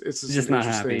just not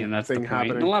happy, and that's the point.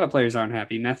 Happening. A lot of players aren't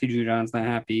happy. Matthew Judon's not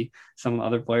happy. Some of the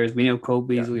other players, we know Cole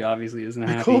Beasley obviously isn't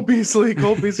happy. Cole Beasley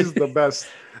is the best.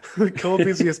 Cole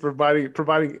Beasley is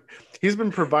providing. He's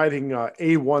been providing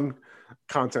A1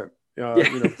 content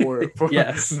for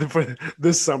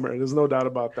this summer. There's no doubt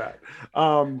about that.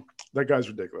 That guy's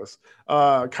ridiculous.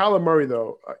 Kyler Murray,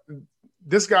 though,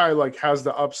 this guy like has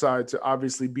the upside to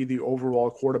obviously be the overall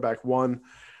quarterback one.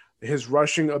 His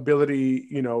rushing ability,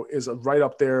 is right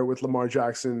up there with Lamar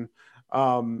Jackson.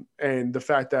 And the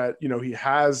fact that he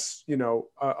has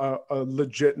a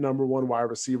legit number one wide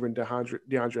receiver in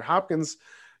DeAndre Hopkins,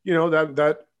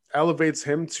 that elevates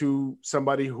him to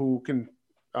somebody who can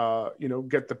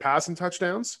get the passing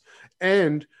touchdowns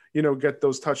and, get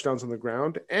those touchdowns on the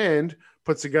ground and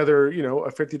put together,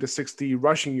 a 50 to 60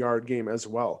 rushing yard game as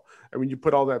well. And when you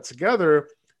put all that together,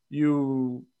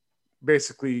 you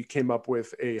basically came up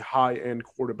with a high end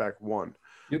quarterback one.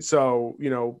 Yep. So,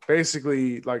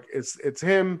 basically like it's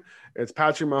him, it's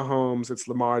Patrick Mahomes, it's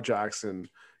Lamar Jackson,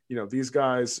 these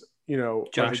guys,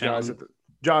 Josh Allen.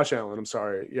 Josh Allen, I'm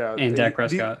sorry. Yeah. And Dak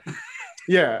Prescott.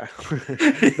 Yeah,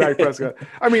 Dak Prescott.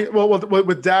 I mean, well,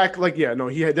 with Dak, like, he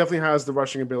definitely has the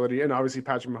rushing ability, and obviously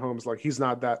Patrick Mahomes, like, he's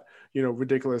not that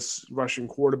ridiculous rushing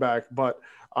quarterback, but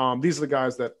these are the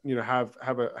guys that have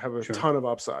a sure. ton of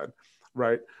upside,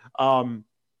 right?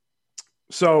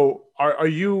 So are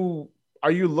you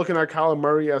looking at Kyler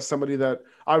Murray as somebody that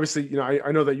obviously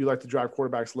I know that you like to draft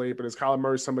quarterbacks late, but is Kyler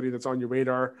Murray somebody that's on your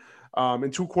radar?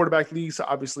 In 2 quarterback leagues,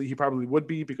 obviously he probably would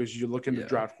be because you're looking to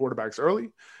draft quarterbacks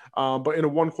early. But in a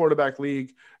 1 quarterback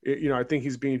league, I think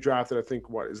he's being drafted. I think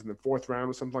is in the 4th round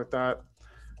or something like that.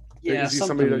 Yeah, is he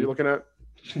somebody that you're looking at?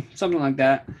 Something like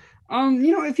that.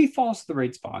 If he falls to the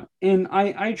right spot, and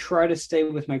I try to stay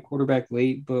with my quarterback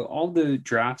late, but all the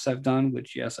drafts I've done,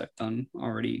 which yes, I've done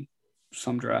already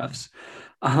some drafts.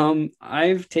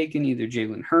 I've taken either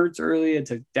Jalen Hurts early, I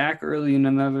took Dak early in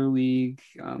another league.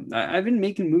 I've been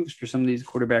making moves for some of these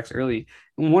quarterbacks early.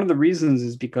 And one of the reasons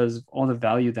is because of all the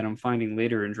value that I'm finding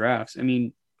later in drafts. I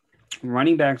mean,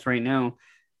 running backs right now,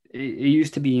 it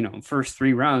used to be, first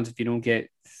 3 rounds, if you don't get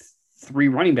 3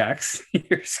 running backs,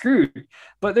 you're screwed.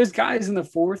 But there's guys in the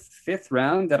 4th, 5th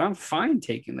round that I'm fine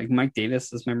taking, like Mike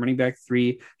Davis is my running back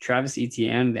 3, Travis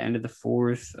Etienne, the end of the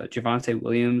 4th, Javonte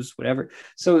Williams, whatever.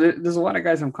 So there's a lot of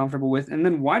guys I'm comfortable with. And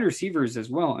then wide receivers as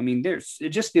well. I mean, it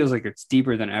just feels like it's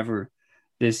deeper than ever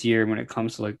this year when it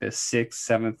comes to like the 6th,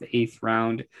 7th, 8th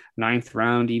round, 9th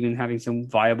round, even having some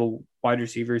viable wide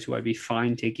receivers who I'd be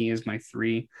fine taking as my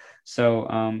 3.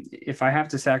 So if I have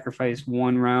to sacrifice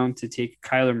 1 round to take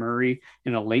Kyler Murray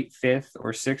in a late 5th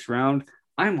or 6th round,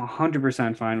 I'm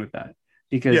 100% fine with that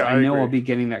because I know I'll be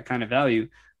getting that kind of value.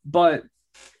 But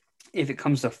if it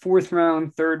comes to 4th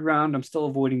round, 3rd round, I'm still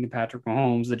avoiding the Patrick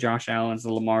Mahomes, the Josh Allens,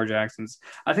 the Lamar Jacksons.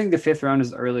 I think the 5th round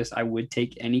is the earliest I would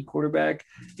take any quarterback.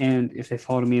 And if they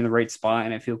fall to me in the right spot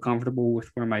and I feel comfortable with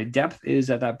where my depth is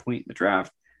at that point in the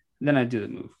draft, then I do the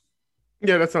move.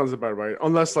 Yeah, that sounds about right.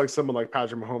 Unless like someone like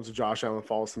Patrick Mahomes or Josh Allen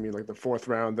falls to me like the 4th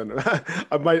round, then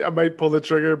I might pull the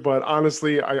trigger. But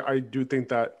honestly, I do think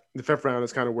that the 5th round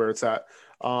is kind of where it's at.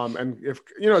 And if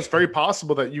it's very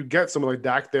possible that you get someone like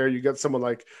Dak there, you get someone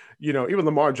like even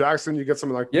Lamar Jackson, you get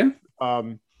someone like you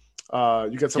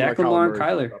get someone Dak, like Lamar,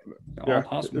 Kyler. All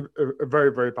possible.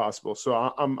 Very, very possible. So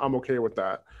I'm okay with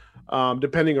that.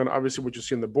 Depending on obviously what you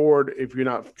see on the board, if you're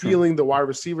not feeling the wide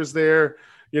receivers there,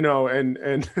 and you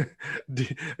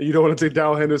don't want to take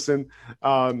Darrell Henderson,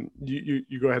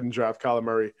 you go ahead and draft Kyler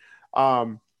Murray.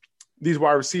 These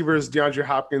wide receivers, DeAndre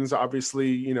Hopkins,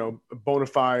 obviously, bona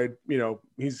fide,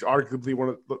 he's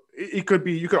arguably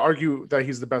you could argue that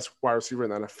he's the best wide receiver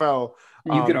in the NFL.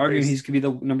 You could argue he could be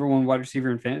the number 1 wide receiver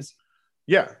in fantasy.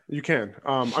 Yeah, you can.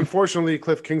 Unfortunately,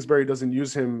 Cliff Kingsbury doesn't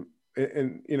use him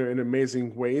in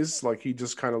amazing ways. Like he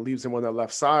just kind of leaves him on that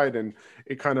left side, and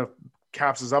it kind of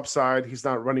caps his upside. He's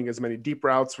not running as many deep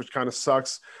routes, which kind of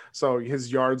sucks. So his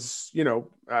yards,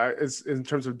 is in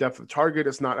terms of depth of target,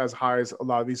 it's not as high as a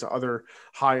lot of these other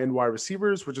high-end wide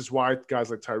receivers, which is why guys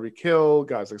like Tyreek Hill,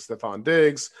 guys like Stephon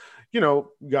Diggs,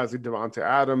 guys like Devonta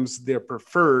Adams, they're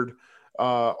preferred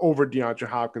over DeAndre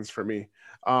Hopkins for me.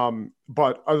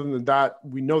 But other than that,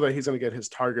 we know that he's going to get his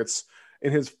targets.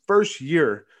 In his first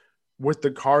year with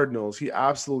the Cardinals, he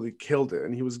absolutely killed it,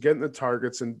 and he was getting the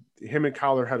targets, and him and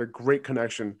Kyler had a great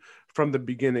connection from the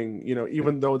beginning.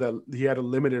 Even though that he had a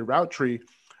limited route tree,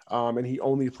 and he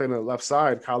only played on the left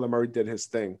side, Kyler Murray did his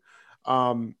thing.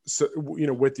 With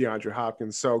DeAndre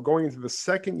Hopkins. So going into the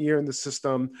second year in the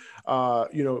system,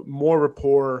 more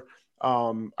rapport.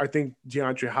 I think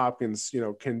DeAndre Hopkins,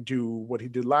 can do what he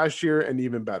did last year and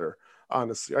even better.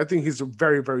 Honestly, I think he's a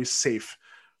very, very safe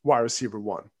wide receiver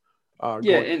one.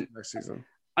 Going next season.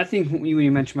 I think when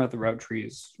you mentioned about the route tree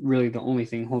is really the only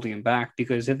thing holding him back,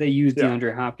 because if they use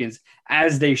DeAndre Hopkins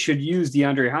as they should use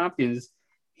DeAndre Hopkins,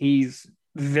 he's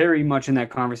very much in that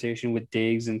conversation with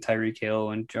Diggs and Tyreek Hill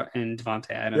and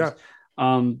Devonta Adams.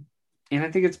 Yeah. And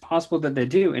I think it's possible that they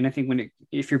do. And I think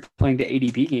if you're playing the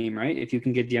ADP game, right, if you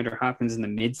can get DeAndre Hopkins in the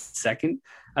mid-second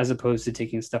as opposed to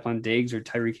taking Stephon Diggs or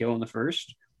Tyreek Hill in the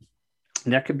first,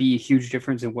 that could be a huge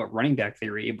difference in what running back they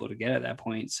were able to get at that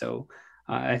point. So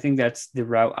I think that's the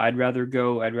route I'd rather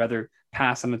go. I'd rather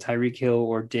pass on a Tyreek Hill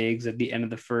or Diggs at the end of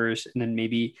the first. And then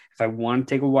maybe if I want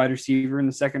to take a wide receiver in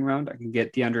the second round, I can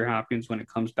get DeAndre Hopkins when it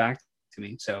comes back to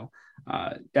me. So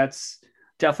that's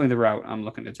definitely the route I'm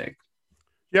looking to take.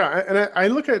 Yeah. And I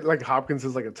look at like Hopkins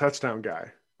as like a touchdown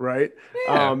guy, right?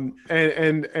 Yeah.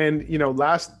 In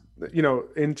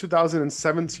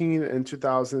 2017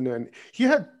 and he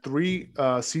had 3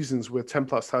 seasons with 10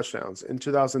 plus touchdowns in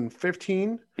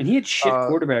 2015. And he had shit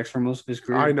quarterbacks for most of his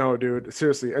career. I know, dude.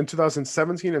 Seriously. In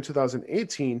 2017 and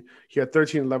 2018, he had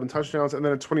 13, 11 touchdowns. And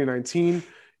then in 2019,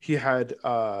 he had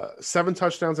 7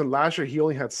 touchdowns. And last year, he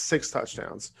only had 6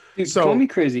 touchdowns. Dude, so call me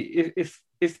crazy. If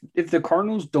the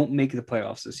Cardinals don't make the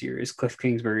playoffs this year, is Cliff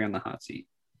Kingsbury on the hot seat?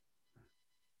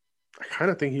 I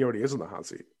kind of think he already is on the hot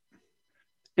seat.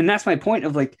 And that's my point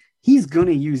of like, he's going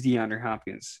to use DeAndre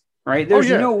Hopkins, right? There's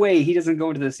no way he doesn't go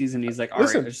into the season. He's like, all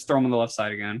right, let's just throw him on the left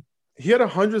side again. He had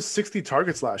 160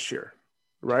 targets last year,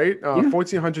 right?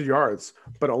 1,400 yards,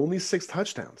 but only 6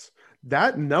 touchdowns.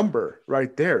 That number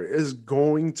right there is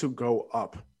going to go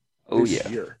up this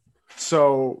year.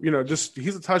 So,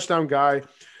 he's a touchdown guy.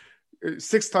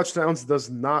 6 touchdowns does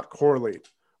not correlate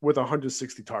with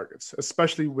 160 targets,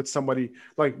 especially with somebody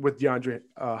like with DeAndre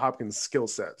Hopkins' skill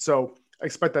set. So I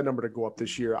expect that number to go up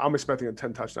this year. I'm expecting a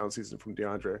 10 touchdown season from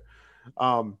DeAndre.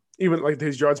 Even like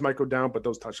his yards might go down, but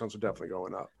those touchdowns are definitely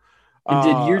going up. And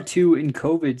did year 2 in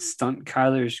COVID stunt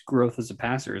Kyler's growth as a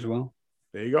passer as well?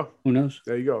 There you go. Who knows?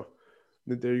 There you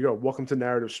go. Welcome to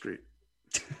Narrative Street.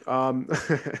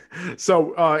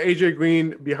 So AJ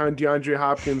Green behind DeAndre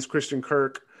Hopkins, Christian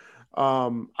Kirk.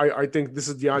 I think this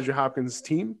is DeAndre Hopkins'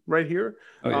 team right here.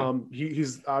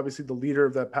 He's obviously the leader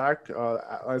of that pack.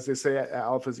 As they say,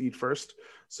 alphas eat first.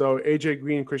 So AJ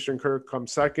Green, Christian Kirk come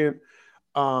second.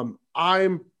 I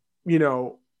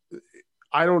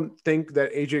don't think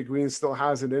that AJ Green still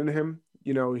has it in him.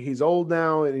 He's old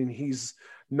now and he's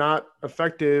not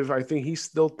effective. I think he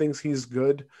still thinks he's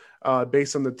good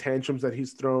based on the tantrums that he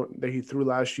threw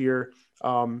last year.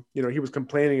 He was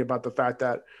complaining about the fact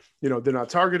that they're not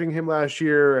targeting him last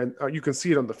year, and you can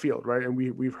see it on the field, right? And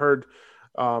we've heard,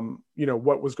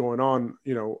 what was going on,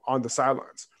 on the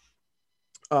sidelines.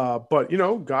 But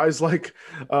guys like,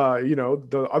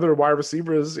 the other wide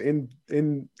receivers in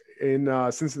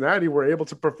Cincinnati were able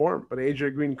to perform, but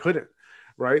AJ Green couldn't,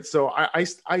 right? So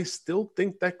I still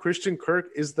think that Christian Kirk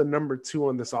is the number 2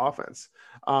 on this offense.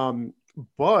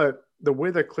 But the way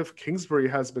that Cliff Kingsbury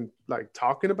has been like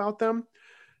talking about them,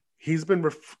 he's been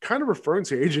kind of referring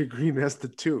to AJ Green as the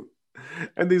 2,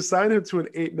 and they signed him to an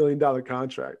 $8 million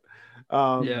contract.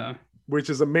 Which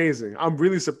is amazing. I'm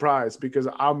really surprised because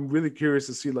I'm really curious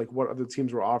to see like what other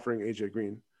teams were offering AJ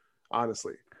Green,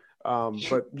 honestly.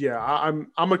 But yeah,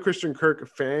 I'm a Christian Kirk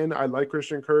fan. I like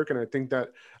Christian Kirk, and I think that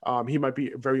he might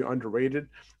be very underrated.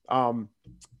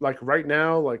 Like right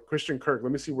now, like Christian Kirk,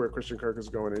 let me see where Christian Kirk is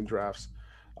going in drafts.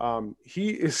 He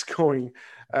is going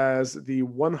as the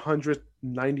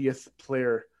 190th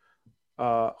player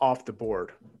off the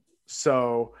board.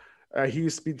 So he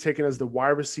used to be taken as the wide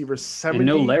receiver 77. And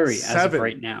no Larry as of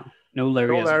right now. No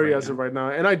Larry as of right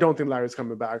now. And I don't think Larry's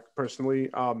coming back personally.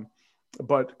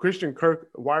 But Christian Kirk,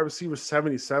 wide receiver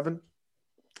 77.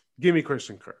 Give me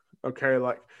Christian Kirk. Okay.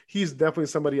 Like he's definitely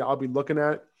somebody I'll be looking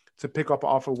at to pick up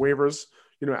off of waivers,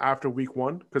 after week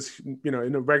 1, because, in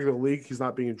a regular league, he's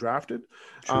not being drafted.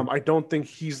 I don't think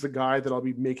he's the guy that I'll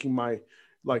be making my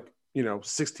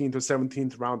 16th or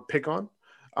 17th round pick on.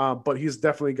 But he's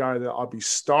definitely a guy that I'll be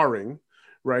starring,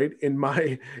 right, in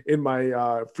my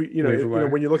free,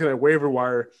 when you're looking at waiver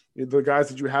wire, the guys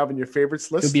that you have in your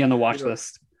favorites list. He'll be on the watch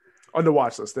list. On the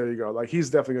watch list. There you go. Like he's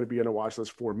definitely going to be on the watch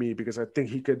list for me because I think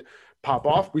he could pop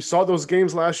off. We saw those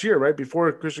games last year, right?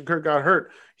 Before Christian Kirk got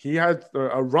hurt, he had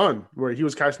a run where he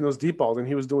was catching those deep balls and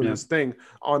he was doing his thing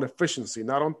on efficiency,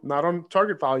 not on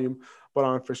target volume, but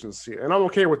on efficiency. And I'm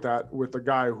okay with that with a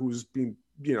guy who's being,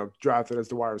 drafted as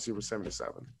the wide receiver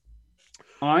 77.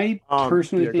 I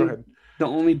personally think the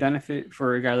only benefit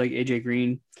for a guy like AJ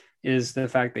Green is the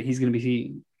fact that he's going to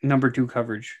be number 2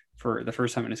 coverage for the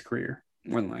first time in his career.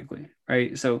 More than likely,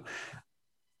 right? So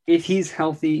if he's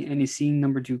healthy and he's seeing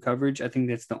number 2 coverage, I think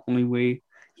that's the only way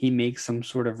he makes some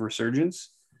sort of resurgence.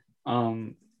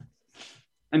 Imagine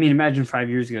 5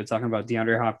 years ago talking about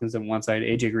DeAndre Hopkins on one side,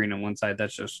 AJ Green on one side. That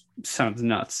just sounds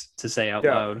nuts to say out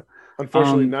loud.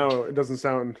 Unfortunately, now it doesn't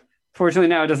sound. Fortunately,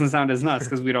 now it doesn't sound as nuts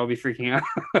because we'd all be freaking out.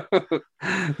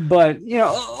 But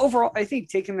overall, I think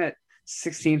taking that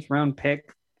 16th round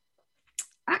pick,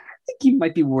 I think he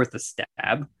might be worth a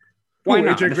stab. Why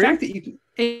not? AJ Green?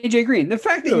 AJ Green. The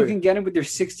fact that you can get him with your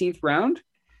 16th round,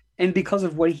 and because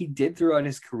of what he did throughout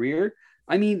his career,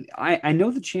 I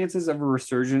know the chances of a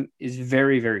resurgence is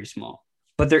very, very small,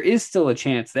 but there is still a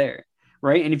chance there,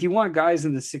 right? And if you want guys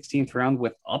in the 16th round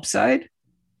with upside,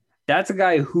 that's a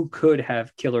guy who could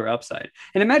have killer upside.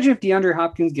 And imagine if DeAndre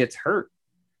Hopkins gets hurt,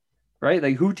 right?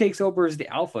 Like who takes over as the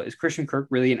alpha? Is Christian Kirk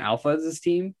really an alpha as this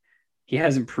team? He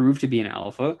hasn't proved to be an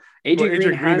alpha. AJ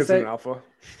Green has that. An alpha.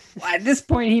 Well, at this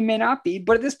point, he may not be,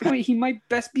 but at this point, he might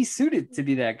best be suited to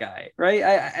be that guy,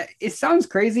 right? It sounds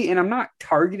crazy, and I'm not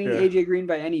targeting AJ Green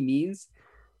by any means,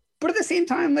 but at the same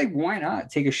time, like, why not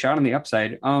take a shot on the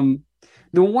upside?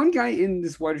 The one guy in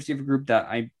this wide receiver group that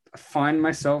I find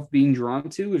myself being drawn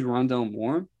to is Rondale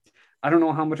Moore. I don't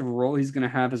know how much of a role he's going to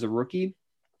have as a rookie,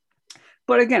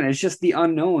 but again, it's just the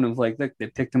unknown of like they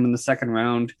picked him in the 2nd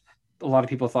round. A lot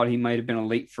of people thought he might have been a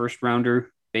late 1st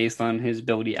rounder based on his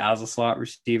ability as a slot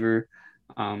receiver.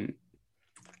 I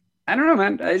don't know,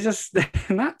 man. I just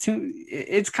not too.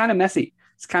 It's kind of messy.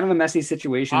 It's kind of a messy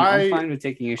situation. I'm fine with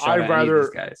taking a shot at any of these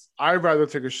guys. I'd rather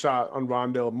take a shot on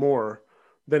Rondale Moore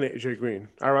than AJ Green.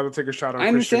 I'd rather take a shot on. I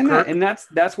understand Christian that, Kirk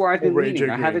and that's where I've been leaning. I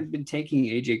Green. haven't been taking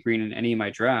AJ Green in any of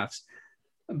my drafts,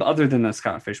 but other than the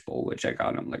Scott Fishbowl, which I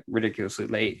got him like ridiculously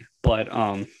late. But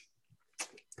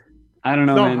I don't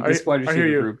know, man. This wide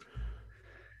receiver group.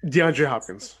 DeAndre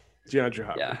Hopkins. Yeah,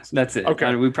 that's it.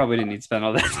 Okay. We probably didn't need to spend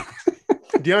all that.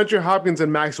 DeAndre Hopkins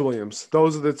and Max Williams.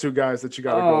 Those are the 2 guys that you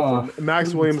got to go for.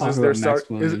 Max Williams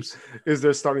is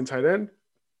their starting tight end.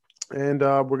 And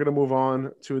we're going to move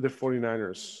on to the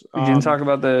 49ers. We didn't talk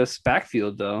about the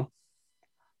backfield, though.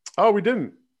 Oh, we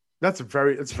didn't. It's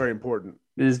very important.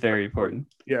 It is very important.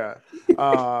 Yeah.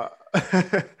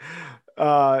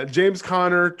 James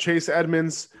Conner, Chase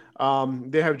Edmonds.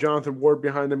 They have Jonathan Ward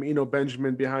behind them, Eno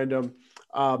Benjamin behind them.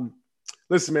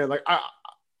 Listen, man, like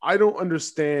I don't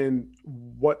understand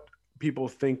what people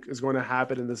think is going to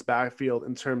happen in this backfield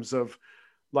in terms of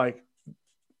like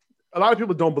a lot of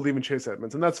people don't believe in Chase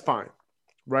Edmonds, and that's fine,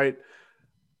 right?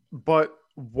 But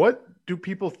what do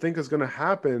people think is going to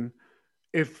happen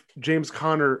if James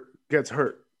Conner gets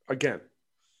hurt again?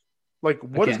 Like,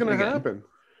 what is going to happen,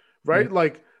 right? Mm-hmm.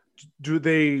 Like, are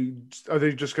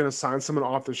they just going to sign someone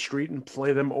off the street and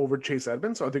play them over Chase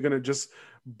Edmonds? Are they going to just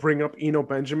bring up Eno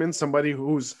Benjamin, somebody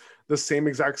who's the same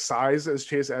exact size as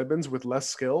Chase Edmonds with less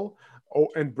skill,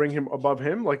 and bring him above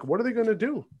him? Like, what are they going to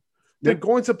do? They're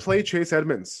going to play Chase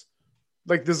Edmonds.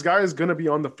 Like, this guy is going to be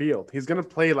on the field. He's going to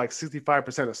play like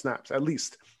 65% of snaps, at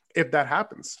least, if that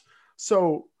happens.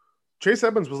 So Chase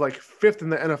Edmonds was like 5th in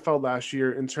the NFL last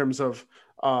year in terms of,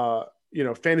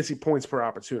 fantasy points per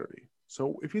opportunity.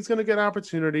 So if he's going to get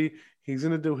opportunity, he's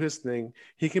going to do his thing.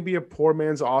 He can be a poor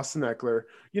man's Austin Eckler,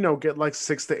 get like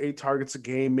 6 to 8 targets a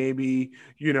game, maybe,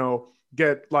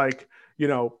 get like,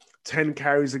 10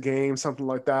 carries a game, something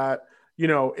like that.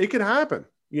 It could happen,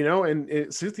 and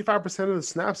 65% of the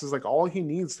snaps is like all he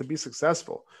needs to be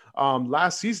successful.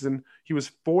 Last season, he was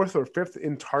 4th or 5th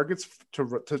in targets to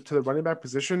the running back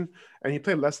position, and he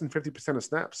played less than 50% of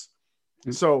snaps.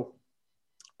 Mm-hmm. So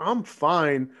I'm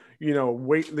fine,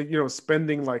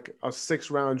 spending like a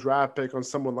 6th round draft pick on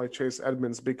someone like Chase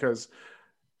Edmonds because,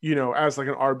 as like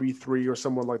an RB3 or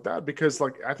someone like that, because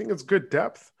like, I think it's good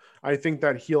depth. I think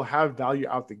that he'll have value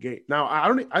out the gate. Now, I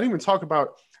didn't even talk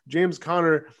about James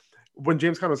Conner when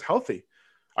James Conner was healthy.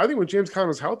 I think when James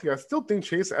Conner's healthy, I still think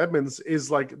Chase Edmonds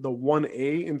is like the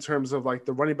 1A in terms of like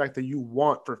the running back that you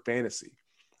want for fantasy.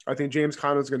 I think James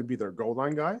Conner is going to be their goal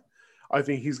line guy. I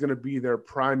think he's going to be their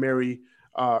primary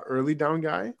early down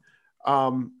guy.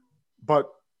 But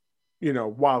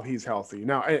while he's healthy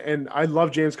now, and I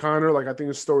love James Conner. Like, I think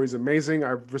his story is amazing. I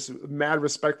have mad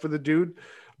respect for the dude,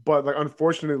 but like,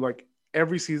 unfortunately, like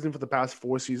every season for the past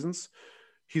 4 seasons,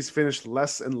 he's finished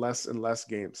less and less and less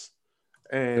games.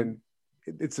 And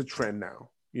it's a trend now,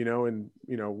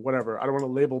 whatever. I don't want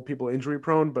to label people injury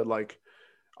prone, but like,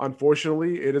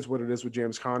 unfortunately, it is what it is with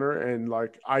James Conner. And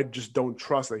like, I just don't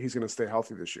trust that he's going to stay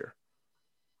healthy this year.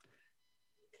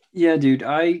 Yeah, dude,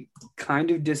 I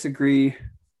kind of disagree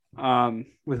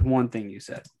with one thing you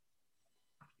said.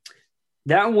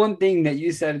 That one thing that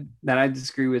you said that I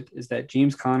disagree with is that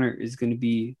James Conner is going to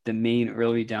be the main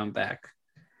early down back.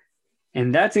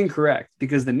 And that's incorrect,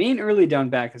 because the main early down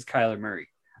back is Kyler Murray,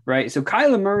 right? So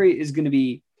Kyler Murray is going to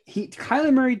be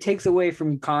Kyler Murray takes away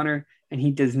from Conner, and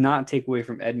he does not take away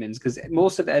from Edmonds, because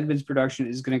most of Edmonds' production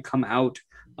is going to come out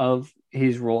of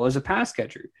his role as a pass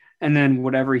catcher. And then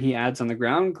whatever he adds on the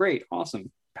ground, great,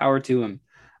 awesome, power to him.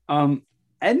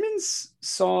 Edmonds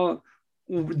saw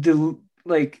I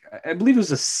believe it was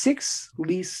the 6th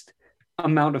least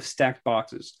amount of stacked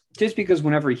boxes, just because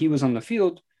whenever he was on the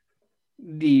field,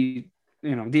 the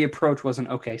approach wasn't,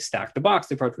 okay, stack the box.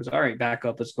 The approach was, all right, back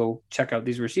up, let's go check out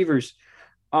these receivers.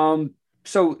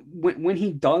 So when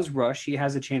he does rush, he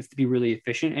has a chance to be really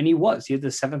efficient, and he had the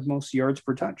 7th most yards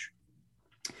per touch.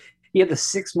 He had the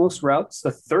 6th most routes,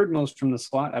 the 3rd most from the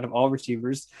slot out of all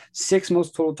receivers, 6th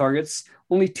most total targets,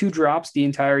 only 2 drops the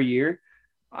entire year.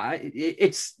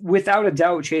 It's without a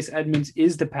doubt, Chase Edmonds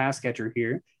is the pass catcher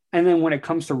here. And then when it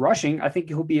comes to rushing, I think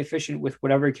he'll be efficient with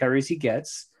whatever carries he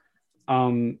gets.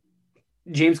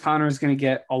 James Conner is going to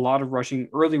get a lot of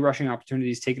early rushing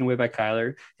opportunities taken away by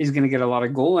Kyler. He's going to get a lot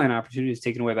of goal line opportunities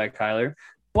taken away by Kyler.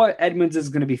 But Edmonds is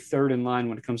going to be 3rd in line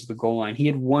when it comes to the goal line. He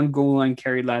had 1 goal line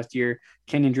carried last year.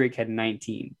 Kenyon Drake had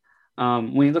 19.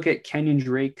 When you look at Kenyon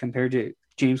Drake compared to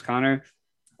James Conner,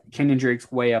 Kenyon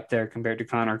Drake's way up there compared to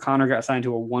Conner. Conner got signed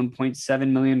to a $1.7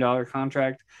 million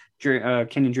contract.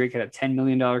 Kenyon Drake had a $10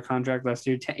 million contract last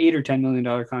year, $8 or $10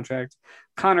 million contract.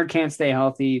 Conner can't stay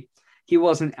healthy. He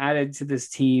wasn't added to this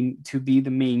team to be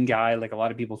the main guy like a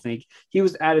lot of people think. He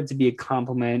was added to be a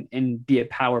complement and be a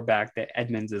power back that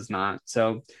Edmonds is not.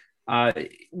 So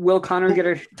will Conner get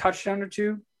a touchdown or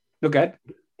 2? Look at.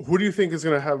 Who do you think is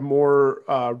going to have more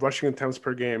rushing attempts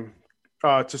per game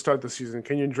to start the season?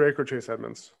 Kenyon Drake or Chase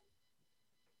Edmonds?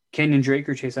 Kenyon Drake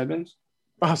or Chase Edmonds?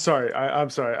 Oh, sorry. I'm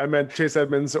sorry. I meant Chase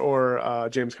Edmonds or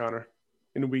James Conner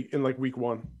in week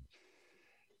 1.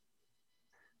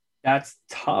 That's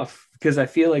tough, because I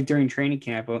feel like during training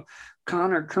camp,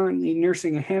 Conner currently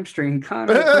nursing a hamstring.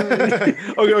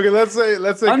 Okay. Let's say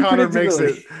Conner makes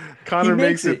it. Conner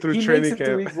makes it through training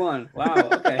camp. Week 1. Wow.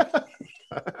 Okay.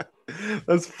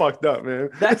 That's fucked up, man.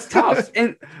 That's tough.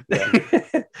 And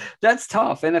that's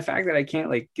tough. And the fact that I can't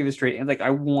give a straight, and I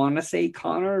want to say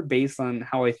Conner based on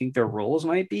how I think their roles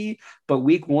might be, but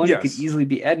week 1, It could easily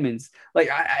be Edmonds.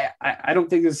 I don't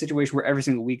think there's a situation where every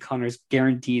single week Conner's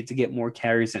guaranteed to get more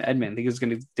carries than Edmonds. I think it's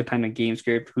going to depend on game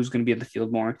script, who's going to be in the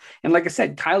field more. And like I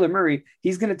said, Kyler Murray,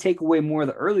 he's going to take away more of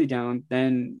the early down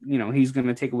than, he's going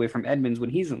to take away from Edmonds when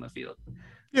he's on the field.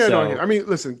 Yeah, so, I mean,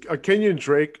 listen, Kenyon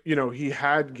Drake, he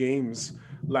had games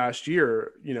last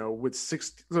year, with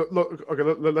 6. Look, okay,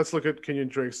 let's look at Kenyon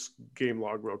Drake's game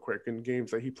log real quick in games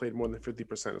that he played more than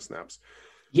 50% of snaps.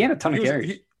 He had a ton of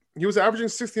carries. He was averaging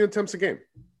 16 attempts a game,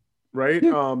 right?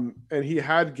 Yeah. And he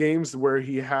had games where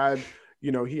he had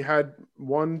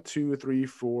 1, 2, 3,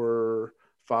 4,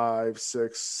 5,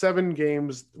 6, 7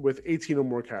 games with 18 or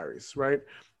more carries, right?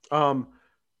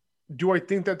 Do I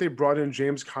think that they brought in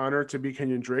James Conner to be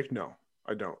Kenyon Drake? No,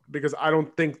 I don't, because I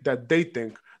don't think that they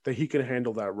think that he can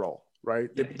handle that role, right?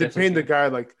 They're paying the guy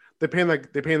they're paying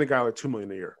the guy like $2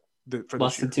 million a year for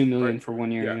less than $2 million for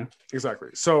 1 year. Yeah,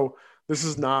 exactly. So this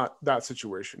is not that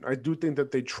situation. I do think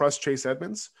that they trust Chase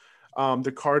Edmonds.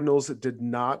 The Cardinals did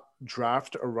not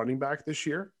draft a running back this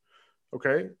year.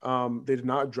 Okay, they did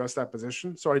not address that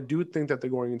position. So I do think that they're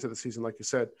going into the season, like you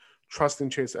said, trusting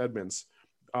Chase Edmonds.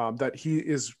 That he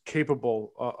is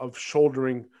capable of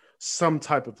shouldering some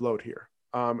type of load here.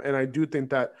 And I do think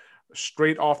that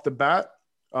straight off the bat,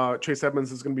 Chase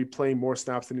Edmonds is going to be playing more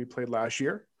snaps than he played last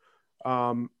year.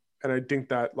 And I think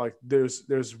that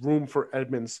there's room for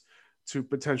Edmonds to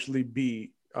potentially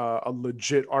be a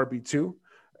legit RB2.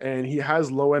 And he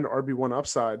has low-end RB1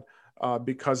 upside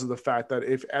because of the fact that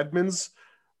if Edmonds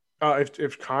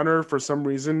if Conner for some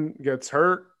reason gets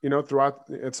hurt, throughout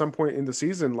at some point in the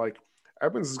season,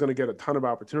 Edmonds is going to get a ton of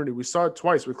opportunity. We saw it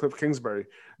twice with Cliff Kingsbury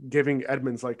giving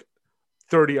Edmonds like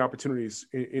 30 opportunities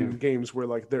in games where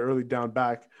like the early down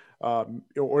back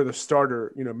or the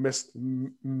starter, missed,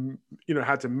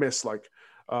 had to miss like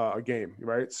a game,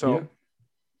 right? So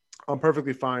I'm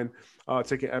perfectly fine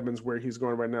taking Edmonds where he's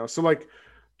going right now. So like,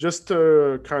 just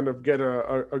to kind of get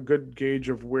a good gauge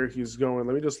of where he's going,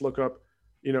 let me just look up,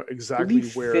 exactly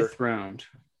where. 5th round.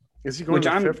 Is he going to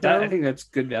 5th round? I think that's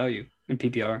good value in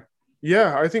PPR.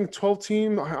 Yeah, I think 12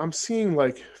 team. I'm seeing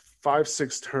like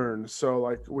 5-6 turns, so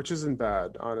like, which isn't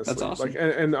bad, honestly. That's awesome. Like,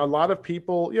 and a lot of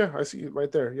people, I see it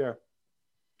right there. Yeah,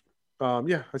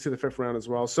 I see the 5th round as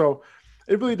well. So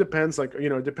it really depends. Like,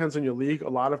 it depends on your league. A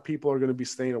lot of people are going to be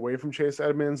staying away from Chase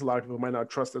Edmonds. A lot of people might not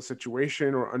trust the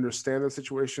situation or understand the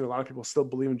situation. A lot of people still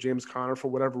believe in James Conner for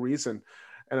whatever reason,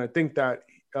 and I think that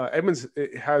Edmonds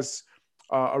has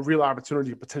a real opportunity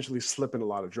to potentially slip in a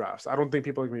lot of drafts. I don't think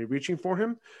people are going to be reaching for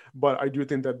him, but I do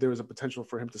think that there is a potential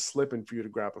for him to slip and for you to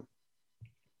grab him.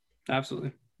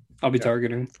 Absolutely. I'll be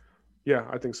targeting. Yeah,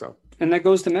 I think so. And that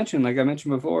goes to mention, like I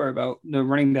mentioned before, about the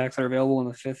running backs that are available in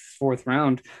the 5th, 4th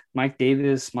round, Mike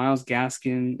Davis, Myles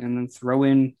Gaskin, and then throw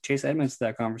in Chase Edmonds to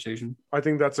that conversation. I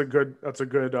think that's a good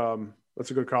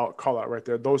call out right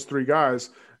there. Those 3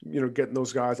 guys, getting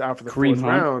those guys after the Kareem 4th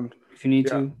Hunt, round. If you need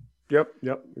to. Yep.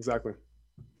 Exactly.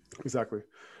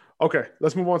 Okay,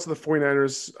 let's move on to the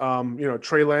 49ers.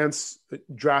 Trey Lance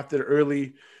drafted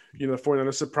early. The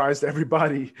 49ers surprised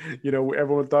everybody.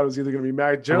 Everyone thought it was either going to be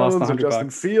Mac Jones or Justin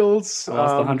Fields. I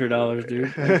lost $100,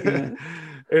 dude.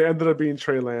 It ended up being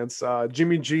Trey Lance.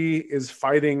 Jimmy G is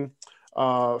fighting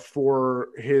for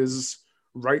his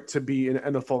right to be an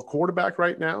NFL quarterback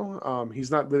right now. He's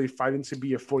not really fighting to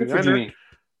be a 49er.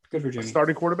 Good for Jimmy.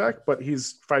 Starting quarterback, but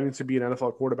he's fighting to be an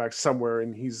NFL quarterback somewhere,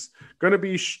 and he's going to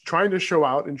be trying to show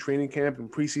out in training camp and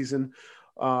preseason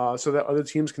so that other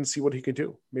teams can see what he can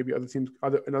do. Maybe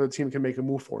another team can make a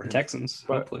move for him. Texans,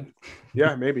 hopefully.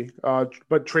 Yeah, maybe.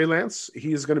 But Trey Lance,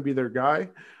 he's going to be their guy.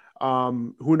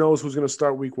 Who knows who's going to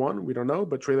start week 1? We don't know,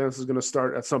 but Trey Lance is going to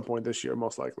start at some point this year,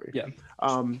 most likely. Yeah.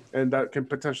 And that can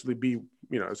potentially be,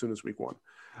 as soon as week 1.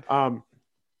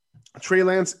 Trey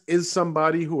Lance is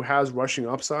somebody who has rushing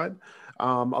upside.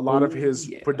 A lot of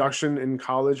his production in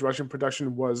college, rushing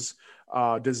production was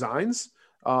designs.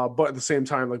 But at the same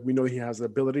time, like, we know he has the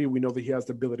ability. We know that he has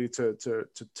the ability to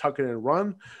tuck it and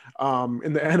run.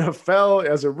 In the NFL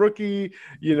as a rookie,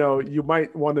 you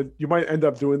might end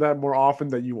up doing that more often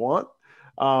than you want.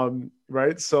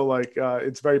 Right. So like,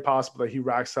 it's very possible that he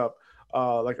racks up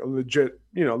like a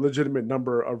legitimate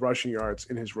number of rushing yards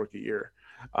in his rookie year.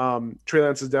 Trey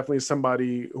Lance is definitely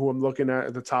somebody who I'm looking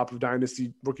at the top of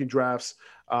dynasty rookie drafts.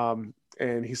 And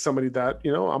he's somebody that,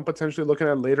 I'm potentially looking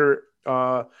at later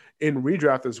in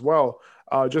redraft as well,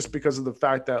 just because of the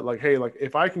fact that, like, hey, like,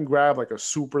 if I can grab like a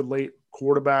super late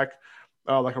quarterback,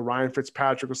 like a Ryan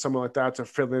Fitzpatrick or someone like that to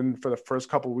fill in for the first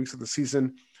couple of weeks of the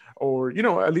season, or,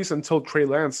 at least until Trey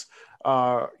Lance,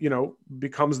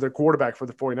 becomes their quarterback for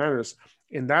the 49ers.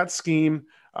 In that scheme,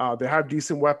 they have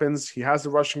decent weapons. He has the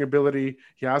rushing ability.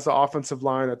 He has the offensive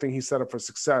line. I think he's set up for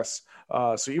success.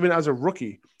 So even as a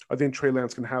rookie, I think Trey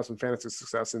Lance can have some fantasy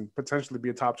success and potentially be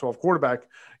a top 12 quarterback,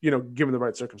 given the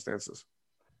right circumstances.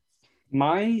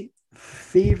 My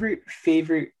favorite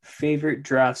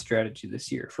draft strategy this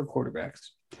year for quarterbacks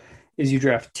is you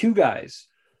draft 2 guys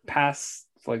past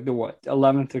like the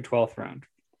 11th or 12th round.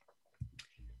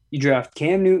 You draft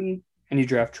Cam Newton and you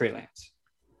draft Trey Lance,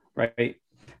 right?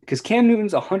 Because Cam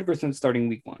Newton's 100% starting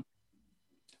week 1.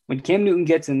 When Cam Newton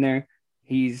gets in there,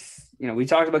 he's, we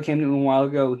talked about Cam Newton a while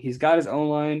ago. He's got his own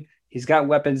line. He's got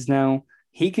weapons now.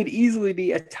 He could easily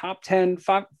be a top 10,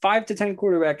 5 to 10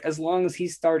 quarterback as long as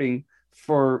he's starting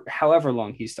for however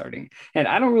long he's starting. And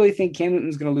I don't really think Cam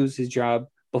Newton's going to lose his job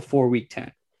before week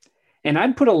 10. And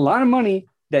I'd put a lot of money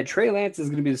that Trey Lance is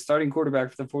going to be the starting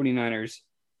quarterback for the 49ers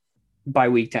by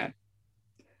week 10.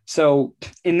 So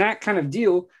in that kind of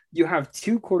deal, you have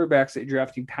 2 quarterbacks that you're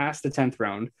drafting past the 10th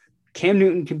round. Cam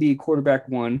Newton can be quarterback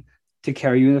 1 to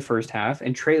carry you in the first half,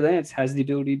 and Trey Lance has the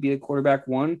ability to be a quarterback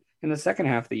 1 in the second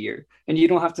half of the year. And you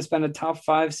don't have to spend a top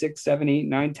 5, 6, 7, 8,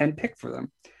 9, 10 pick for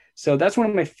them. So that's one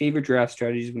of my favorite draft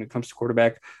strategies when it comes to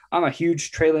quarterback. I'm a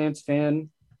huge Trey Lance fan.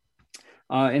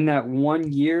 In that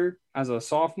 1 year as a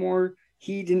sophomore,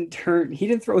 he didn't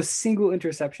throw a single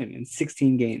interception in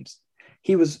 16 games.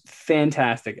 He was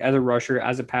fantastic as a rusher,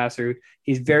 as a passer.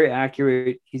 He's very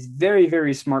accurate. He's very,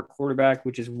 very smart quarterback,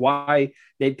 which is why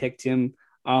they picked him.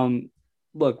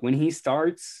 Look, when he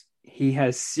starts, he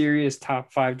has serious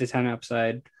top 5 to 10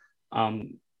 upside.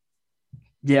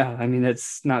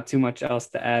 That's not too much else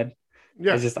to add.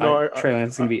 Yeah, Trey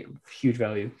Lance is going to be huge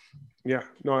value. Yeah,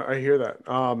 no, I hear that.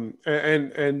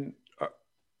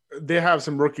 They have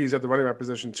some rookies at the running back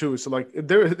position too. So like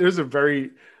there's a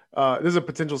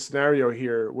potential scenario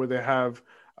here where they have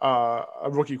a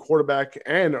rookie quarterback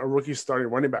and a rookie starting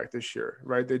running back this year,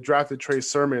 right? They drafted Trey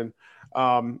Sermon,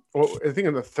 I think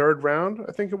in the third round,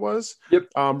 I think it was. Yep.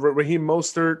 Raheem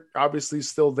Mostert obviously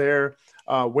still there.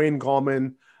 Wayne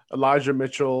Gallman, Elijah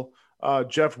Mitchell.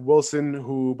 Jeff Wilson,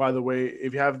 who, by the way,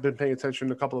 if you haven't been paying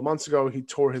attention, a couple of months ago, he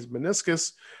tore his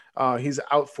meniscus. He's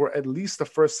out for at least the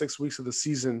first 6 weeks of the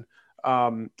season.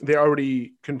 They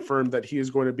already confirmed that he is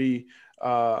going to be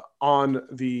on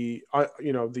the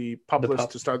pup list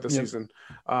to start the season.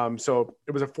 So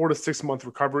it was a 4 to 6 month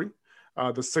recovery.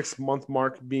 The 6 month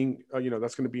mark being,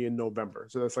 that's going to be in November.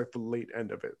 So that's like the late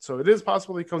end of it. So it is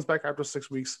possible he comes back after 6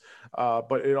 weeks,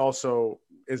 but it also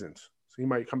isn't. So he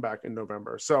might come back in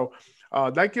November. So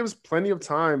that gives plenty of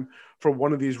time for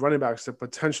one of these running backs to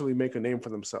potentially make a name for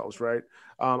themselves, right?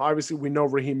 Obviously, we know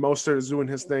Raheem Mostert is doing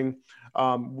his thing.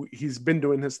 He's been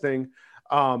doing his thing.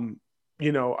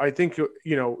 I think,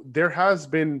 there has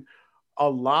been a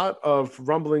lot of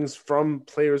rumblings from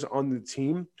players on the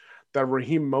team that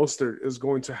Raheem Mostert is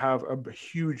going to have a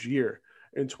huge year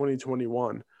in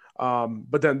 2021.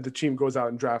 But then the team goes out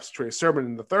and drafts Trey Sermon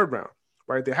in the third round.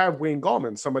 Right, they have Wayne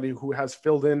Gallman, somebody who has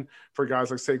filled in for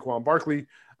guys like Saquon Barkley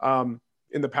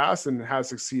in the past and has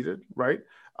succeeded. Right,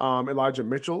 Elijah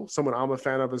Mitchell, someone I'm a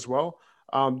fan of as well.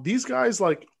 These guys,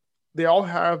 like, they all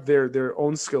have their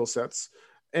own skill sets,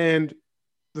 and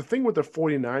the thing with the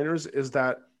 49ers is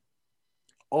that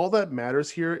all that matters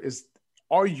here is,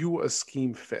 are you a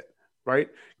scheme fit? Right?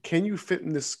 Can you fit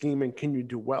in this scheme and can you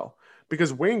do well?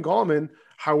 Because Wayne Gallman,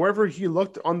 however he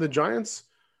looked on the Giants,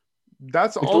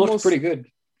 it looked pretty good.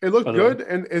 It looked good,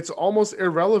 and it's almost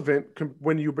irrelevant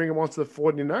when you bring him onto the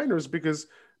 49ers because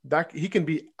that he can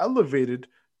be elevated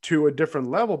to a different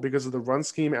level because of the run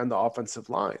scheme and the offensive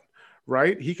line,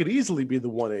 right? He could easily be the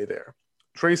 1A there.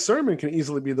 Trey Sermon can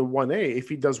easily be the 1A if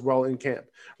he does well in camp.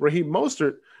 Raheem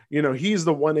Mostert, he's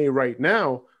the 1A right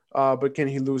now, but can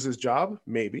he lose his job?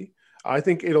 Maybe. I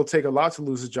think it'll take a lot to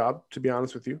lose his job, to be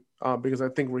honest with you, because I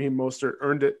think Raheem Mostert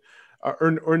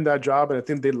earned that job, and I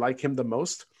think they like him the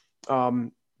most.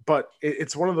 But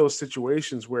it's one of those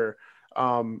situations where,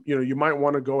 you might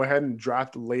want to go ahead and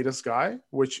draft the latest guy,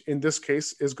 which in this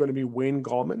case is going to be Wayne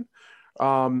Gallman.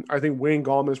 I think Wayne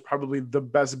Gallman is probably the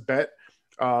best bet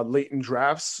late in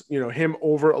drafts, him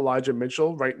over Elijah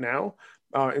Mitchell right now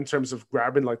in terms of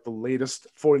grabbing like the latest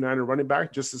 49er running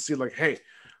back just to see like, hey,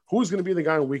 who's going to be the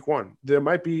guy in week one? There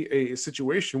might be a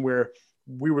situation where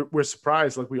we're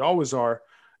surprised like we always are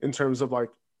in terms of like,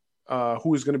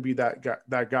 who is going to be that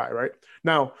guy, right?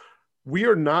 Now, we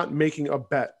are not making a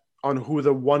bet on who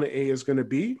the 1A is going to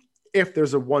be if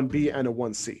there's a 1B and a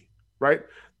 1C, right?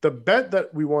 The bet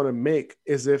that we want to make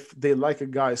is if they like a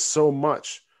guy so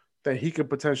much that he could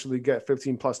potentially get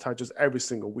 15-plus touches every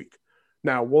single week.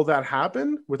 Now, will that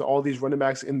happen with all these running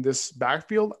backs in this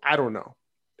backfield? I don't know.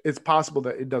 It's possible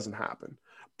that it doesn't happen.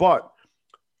 But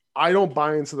I don't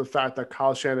buy into the fact that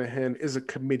Kyle Shanahan is a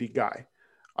committee guy.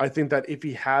 I think that if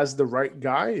he has the right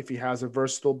guy, if he has a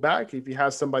versatile back, if he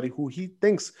has somebody who he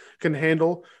thinks can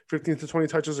handle 15 to 20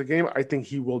 touches a game, I think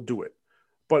he will do it.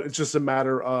 But it's just a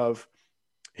matter of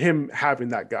him having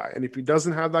that guy. And if he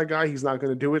doesn't have that guy, he's not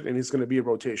going to do it, and he's going to be a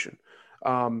rotation.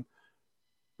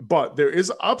 But there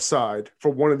is upside for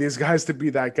one of these guys to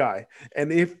be that guy.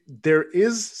 And if there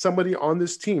is somebody on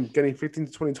this team getting 15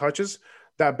 to 20 touches,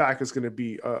 that back is going to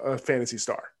be a fantasy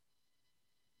star.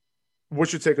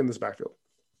 What's your take on this backfield?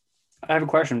 I have a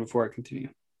question before I continue.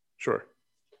 Sure.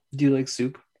 Do you like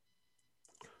soup?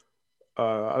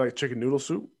 I like chicken noodle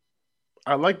soup.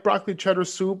 I like broccoli cheddar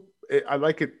soup. I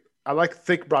like it. I like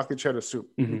thick broccoli cheddar soup.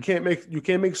 Mm-hmm. You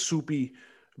can't make soupy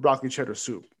broccoli cheddar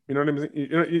soup. You know what I mean?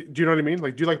 Do you know what I mean?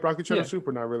 Like, do you like broccoli cheddar soup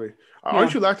or not really?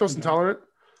 Aren't you lactose intolerant?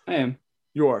 I am.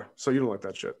 You are. So you don't like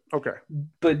that shit. Okay.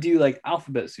 But do you like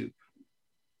alphabet soup?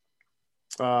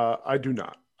 I do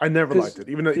not. I never liked it.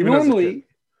 Even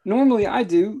normally I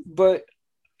do, but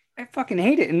I fucking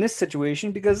hate it in this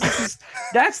situation because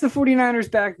that's the 49ers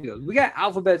backfield. We got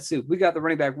alphabet soup. We got the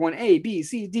running back 1A, B,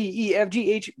 C, D, E, F,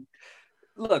 G, H.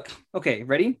 Look, okay,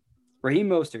 ready? Raheem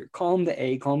Mostert, call him the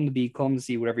A, call him the B, call him the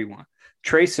C, whatever you want.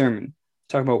 Trey Sermon,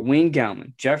 talk about Wayne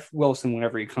Gallman, Jeff Wilson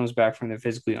whenever he comes back from the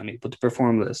physically unable to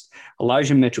perform list.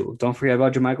 Elijah Mitchell, don't forget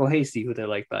about JaMychal Hasty, who they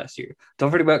liked last year.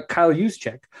 Don't forget about Kyle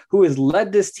Juszczyk, who has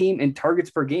led this team in targets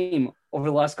per game over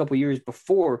the last couple of years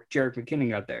before Jerick McKinnon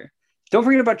got there. Don't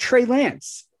forget about Trey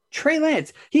Lance.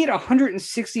 He had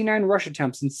 169 rush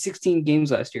attempts in 16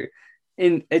 games last year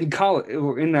in college,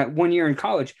 or in that 1 year in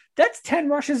college. That's 10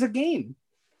 rushes a game.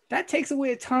 that takes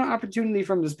away a ton of opportunity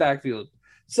from this backfield.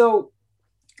 So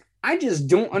I just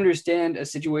don't understand a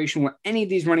situation where any of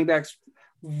these running backs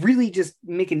really just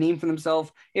make a name for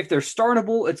themselves. If they're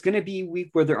startable, it's going to be a week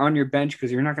where they're on your bench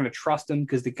because you're not going to trust them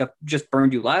because they just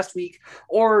burned you last week.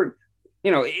 Or,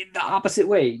 the opposite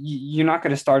way. You're not going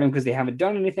to start them because they haven't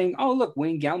done anything. Oh, look,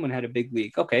 Wayne Gallman had a big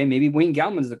week. Okay, maybe Wayne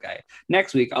Gallman's the guy.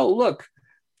 Next week, oh, look,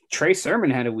 Trey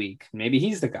Sermon had a week. Maybe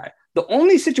he's the guy. The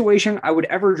only situation I would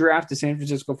ever draft a San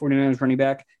Francisco 49ers running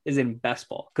back is in best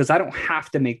ball because I don't have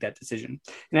to make that decision.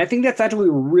 And I think that's actually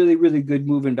a really, really good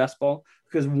move in best ball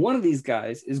because one of these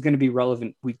guys is going to be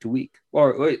relevant week to week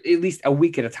or at least a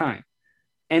week at a time.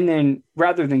 And then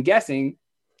rather than guessing,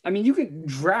 I mean, you can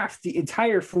draft the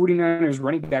entire 49ers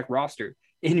running back roster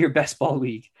in your best ball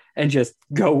league and just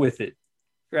go with it,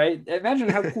 right? Imagine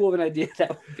how cool of an idea that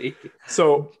would be.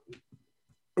 So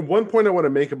one point I want to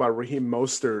make about Raheem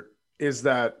Mostert is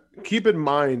that keep in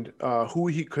mind who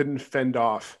he couldn't fend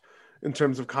off in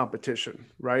terms of competition,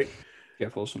 right? Yeah,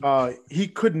 Folsom. He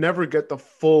could never get the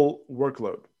full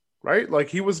workload, right? Like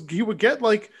he would get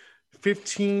like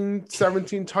 15,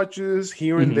 17 touches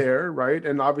here and there, right?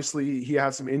 And obviously he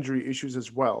has some injury issues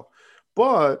as well.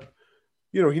 But,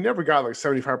 he never got like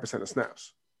 75% of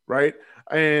snaps, right?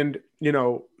 And,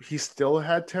 he still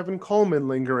had Tevin Coleman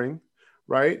lingering,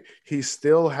 right? He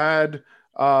still had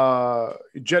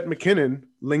Jet McKinnon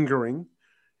lingering.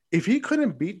 If he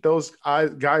couldn't beat those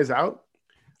guys out,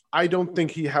 I don't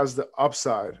think he has the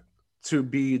upside to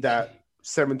be that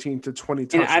 17 to 20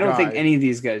 touch And I don't guy. think any of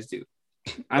these guys do.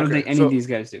 I don't think any of these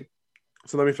guys do.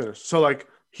 So let me finish. So like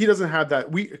he doesn't have that.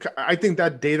 I think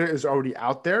that data is already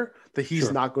out there that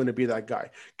he's not going to be that guy.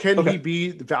 Can he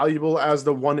be valuable as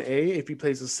the 1A if he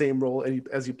plays the same role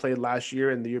as he played last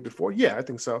year and the year before? Yeah, I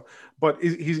think so. But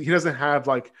he doesn't have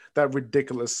like that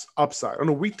ridiculous upside on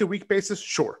a week-to-week basis.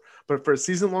 Sure. But for a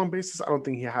season-long basis, I don't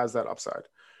think he has that upside.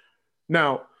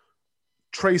 Now,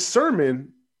 Trey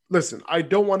Sermon, listen, I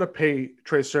don't want to pay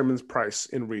Trey Sermon's price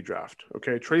in redraft.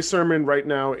 Okay. Trey Sermon right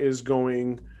now is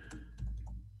going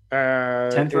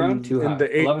 10th round,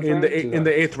 in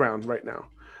the eighth round right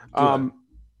now.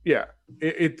 Yeah,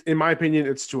 it in my opinion,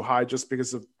 it's too high just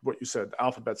because of what you said, the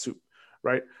alphabet soup,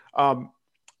 right?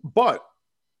 But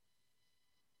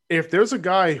if there's a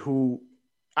guy who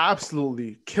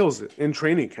absolutely kills it in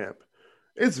training camp,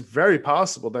 it's very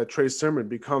possible that Trey Sermon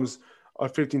becomes a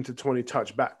 15 to 20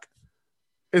 touch back.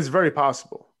 It's very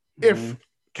possible if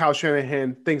Kyle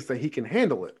Shanahan thinks that he can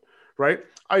handle it, right?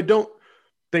 I don't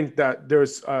think that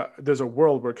there's a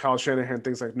world where Kyle Shanahan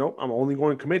thinks like, nope, I'm only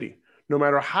going committee, no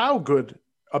matter how good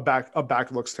a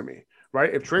back looks to me,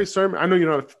 right? If Trey Sermon, I know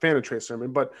you're not a fan of Trey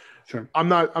Sermon, but sure, I'm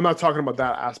not talking about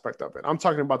that aspect of it. I'm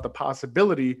talking about the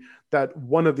possibility that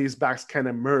one of these backs can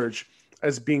emerge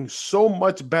as being so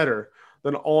much better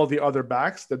than all the other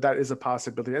backs that is a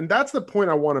possibility. And that's the point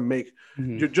I want to make.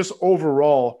 You're just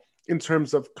overall in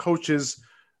terms of coaches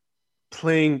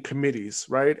playing committees,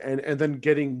 right? And then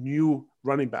getting new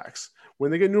running backs. When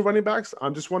they get new running backs, I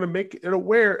just want to make it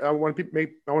aware. I want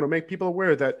to make people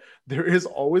aware that there is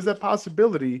always that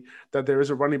possibility that there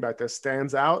is a running back that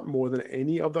stands out more than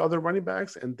any of the other running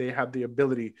backs, and they have the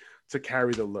ability to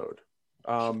carry the load.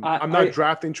 I'm not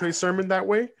drafting Trey Sermon that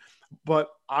way, but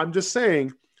I'm just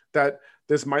saying that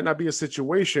this might not be a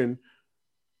situation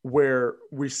where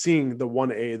we're seeing the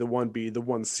 1A, the 1B, the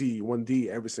 1C, 1D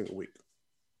every single week.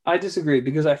 I disagree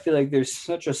because I feel like there's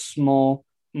such a small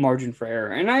margin for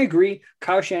error. And I agree,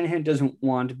 Kyle Shanahan doesn't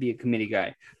want to be a committee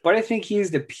guy, but I think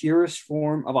he's the purest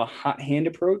form of a hot hand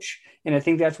approach. And I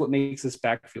think that's what makes this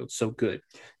backfield so good.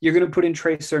 You're going to put in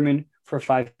Trey Sermon for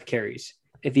 5 carries.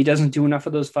 If he doesn't do enough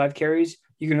of those 5 carries,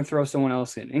 you're going to throw someone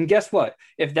else in. And guess what?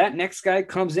 If that next guy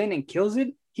comes in and kills it,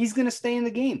 he's going to stay in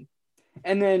the game.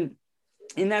 And then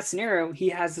in that scenario, he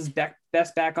has his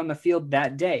best back on the field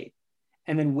that day.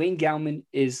 And then Wayne Gallman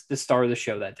is the star of the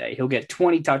show that day. He'll get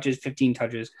 20 touches, 15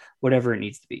 touches, whatever it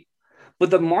needs to be. But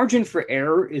the margin for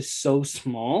error is so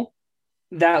small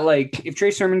that, like, if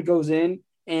Trey Sermon goes in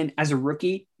and as a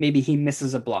rookie, maybe he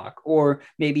misses a block or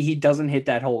maybe he doesn't hit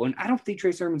that hole. And I don't think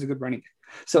Trey Sermon's a good running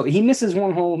back. So he misses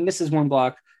one hole, misses one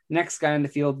block, next guy in the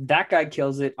field, that guy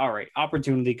kills it. All right,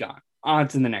 opportunity gone. On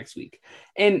to the next week.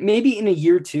 And maybe in a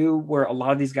year or two where a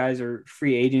lot of these guys are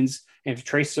free agents, and if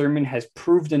Trey Sermon has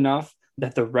proved enough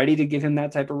that they're ready to give him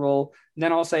that type of role,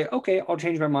 then I'll say, okay, I'll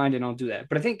change my mind and I'll do that.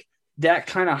 But I think that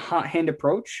kind of hot hand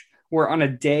approach where on a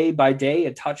day by day,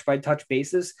 a touch by touch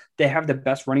basis, they have the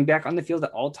best running back on the field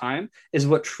at all time is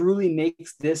what truly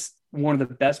makes this one of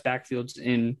the best backfields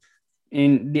in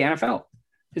the NFL.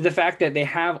 The fact that they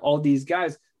have all these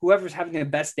guys, whoever's having the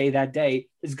best day that day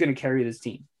is going to carry this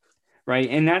team. Right.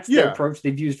 And that's the approach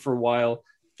they've used for a while.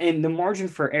 And the margin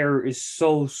for error is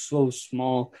so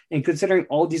small. And considering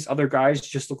all these other guys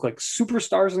just look like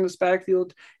superstars in this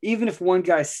backfield, even if one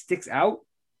guy sticks out,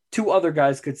 two other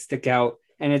guys could stick out.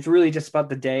 And it's really just about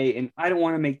the day. And I don't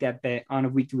want to make that bet on a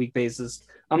week-to-week basis.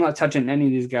 I'm not touching any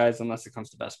of these guys unless it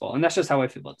comes to best ball. And that's just how I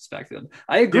feel about this backfield.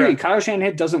 I agree. Yeah. Kyle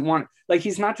Shanahan doesn't want, like,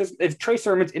 he's not just, if Trey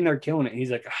Sermon's in there killing it,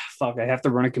 he's like, fuck, I have to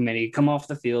run a committee, come off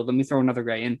the field, let me throw another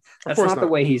guy in. That's not the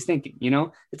way he's thinking, you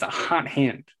know? It's a hot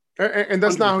hand. And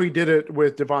that's not how he did it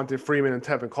with Devonta Freeman and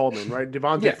Tevin Coleman, right?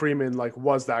 Devonta Freeman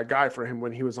was that guy for him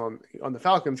when he was on the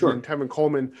Falcons. Sure. And Tevin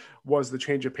Coleman was the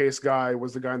change of pace guy,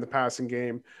 was the guy in the passing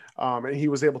game, and he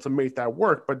was able to make that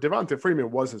work. But Devonta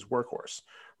Freeman was his workhorse,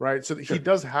 right? So he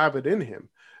does have it in him.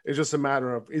 It's just a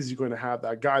matter of, is he going to have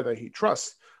that guy that he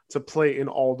trusts to play in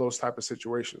all those type of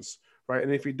situations, right?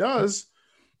 And if he does,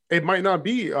 it might not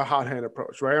be a hot hand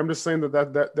approach, right? I'm just saying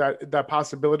that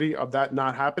possibility of that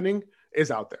not happening is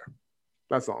out there.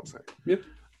 That's all I'm saying.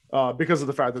 Yep. Because of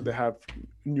the fact that they have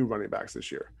new running backs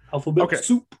this year. Alphabet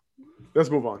soup. Let's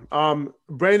move on.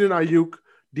 Brandon Ayuk,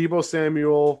 Deebo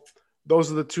Samuel,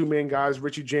 those are the two main guys.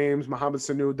 Richie James, Mohamed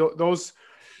Sanu. Those,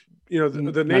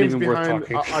 the names behind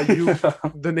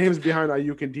Ayuk, the names behind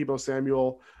Ayuk and Deebo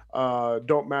Samuel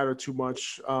don't matter too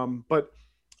much. But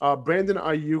Brandon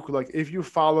Ayuk, like if you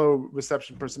follow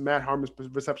Matt Harmon's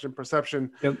reception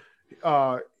perception, yep.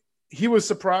 He was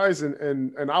surprised,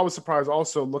 and I was surprised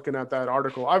also looking at that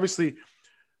article. Obviously,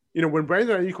 when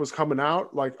Brandon Ayuk was coming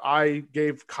out, like I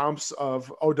gave comps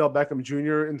of Odell Beckham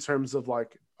Jr. in terms of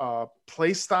like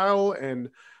play style and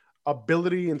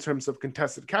ability in terms of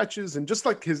contested catches and just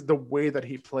like the way that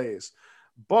he plays.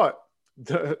 But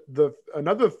the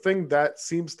another thing that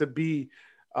seems to be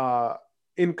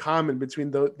in common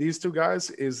between these two guys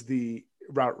is the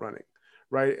route running,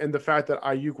 right? And the fact that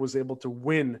Ayuk was able to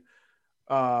win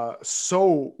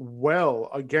so well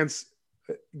against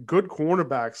good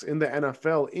cornerbacks in the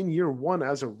NFL in year one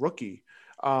as a rookie.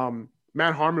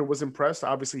 Matt Harmon was impressed.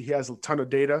 Obviously, he has a ton of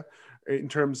data in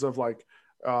terms of like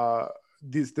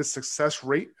this success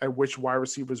rate at which wide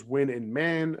receivers win in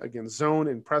man, against zone,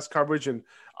 in press coverage, and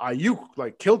Ayuk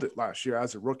like killed it last year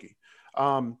as a rookie.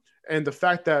 And the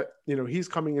fact that he's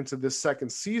coming into this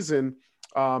second season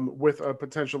with a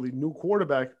potentially new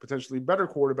quarterback, potentially better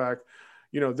quarterback.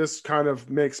 This kind of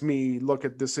makes me look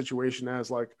at this situation as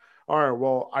like, all right,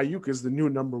 well, Ayuk is the new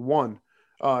number one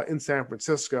in San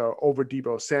Francisco over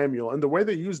Deebo Samuel. And the way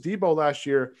they used Deebo last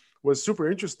year was super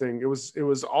interesting. It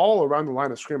was all around the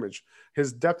line of scrimmage.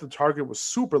 His depth of target was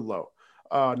super low.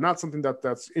 Not something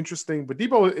that's interesting, but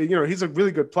Deebo, he's a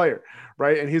really good player,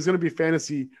 right? And he's going to be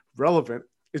fantasy relevant.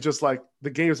 It's just like the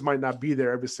games might not be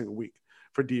there every single week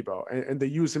for Deebo, and they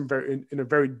use him in a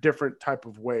very different type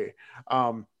of way.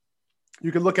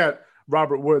 You can look at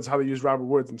Robert Woods, how they use Robert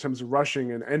Woods in terms of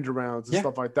rushing and end arounds and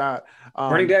stuff like that.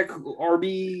 Running back,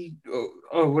 RB,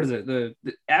 what is it? The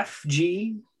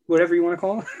FG, whatever you want to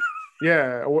call it.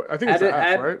 Yeah, I think it's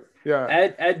F, right? Yeah.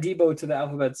 Add Deebo to the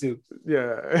alphabet soup.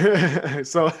 Yeah.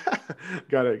 So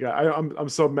got it. I'm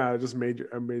so mad. I just made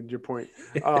your point.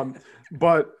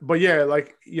 But yeah,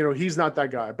 like he's not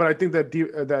that guy. But I think that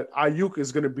that Ayuk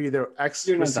is going to be their X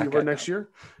receiver next year.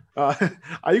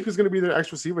 Ayuk is going to be their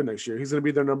X receiver next year. He's going to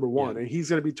be their number one, and he's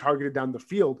going to be targeted down the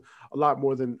field a lot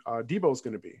more than Deebo is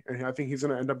going to be. And I think he's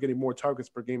going to end up getting more targets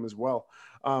per game as well.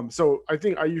 So I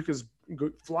think Ayuk is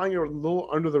flying a little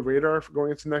under the radar for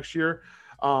going into next year.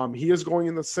 He is going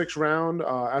in the 6th round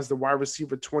as the wide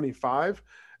receiver 25.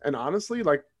 And honestly,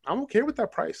 like I'm okay with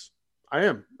that price. I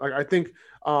am. Like I think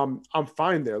I'm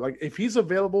fine there. Like if he's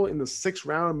available in the 6th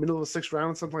round, middle of the 6th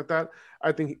round, something like that,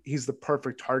 I think he's the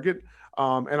perfect target.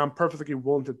 And I'm perfectly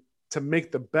willing to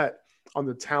make the bet on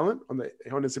the talent,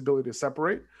 on his ability to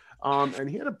separate. And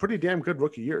he had a pretty damn good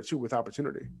rookie year too with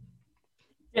opportunity.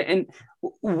 Yeah, and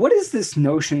what is this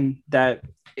notion that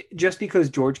just because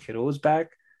George Kittle is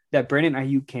back, that Brandon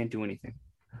Ayuk can't do anything?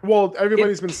 Well,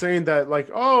 everybody's been saying that, like,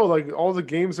 like all the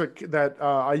games that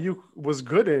Ayuk was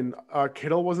good in,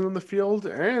 Kittle wasn't on the field,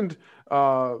 and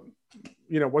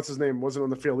what's his name wasn't on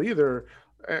the field either.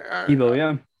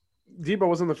 Deebo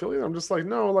wasn't on the field either. I'm just like,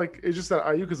 no, like it's just that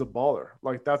Ayuk is a baller.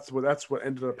 Like that's what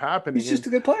ended up happening. He's just a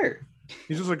good player.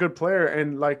 He's just a good player,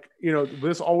 and like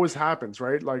this always happens,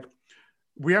 right? Like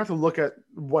we have to look at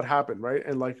what happened, right?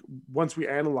 And like once we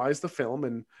analyze the film,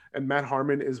 and Matt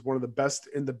Harmon is one of the best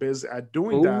in the biz at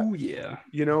doing that. Oh yeah.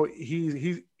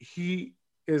 He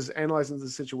is analyzing the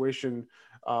situation,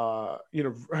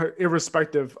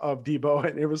 irrespective of Deebo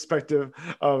and irrespective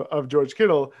of George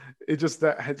Kittle. It just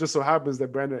so happens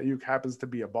that Brandon Ayuk happens to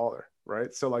be a baller,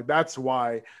 right? So like that's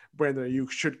why Brandon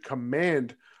Ayuk should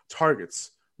command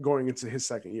targets going into his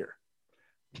second year.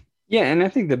 Yeah, and I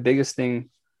think the biggest thing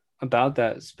about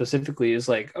that specifically is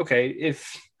like, okay,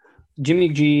 if Jimmy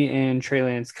G and Trey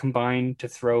Lance combine to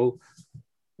throw,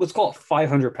 let's call it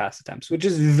 500 pass attempts, which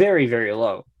is very, very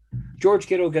low. George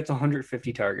Kittle gets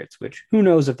 150 targets, which who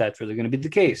knows if that's really going to be the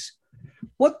case.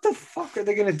 What the fuck are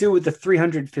they going to do with the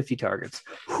 350 targets?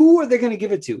 Who are they going to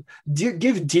give it to?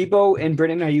 Give Debo and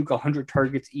Brandon Ayuk 100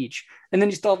 targets each, and then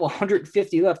you still have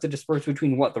 150 left to disperse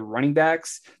between the running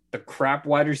backs, the crap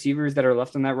wide receivers that are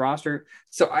left on that roster.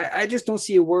 So I just don't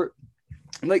see a word.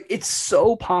 Like, it's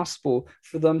so possible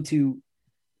for them to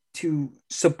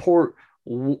support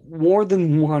more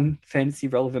than one fantasy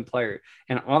relevant player.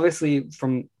 And obviously,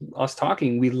 from us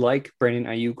talking, we like Brandon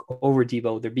Ayuk over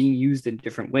Debo. They're being used in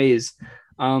different ways.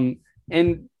 And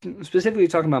specifically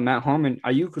talking about Matt Harmon,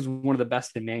 Ayuk was one of the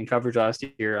best in man coverage last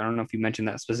year. I don't know if you mentioned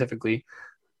that specifically,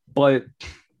 but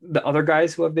the other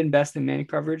guys who have been best in man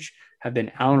coverage have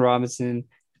been Allen Robinson,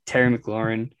 Terry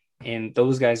McLaurin, and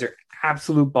those guys are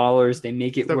absolute ballers. They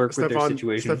make it work with their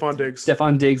situation.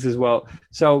 Stephon Diggs as well.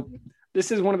 So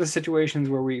this is one of the situations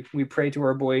where we pray to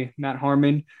our boy Matt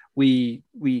Harmon. We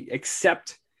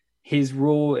accept his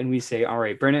role and we say, all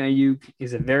right, Brandon Ayuk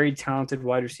is a very talented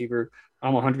wide receiver.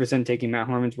 I'm 100% taking Matt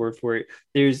Harmon's word for it.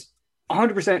 There's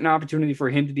 100% an opportunity for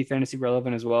him to be fantasy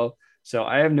relevant as well. So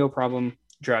I have no problem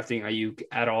drafting Ayuk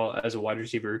at all as a wide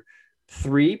receiver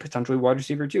 3, potentially wide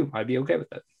receiver 2. I'd be okay with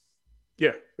that.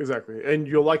 Yeah, exactly. And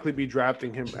you'll likely be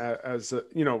drafting him as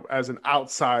an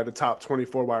outside the top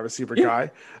 24 wide receiver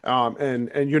guy.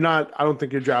 And you're not, I don't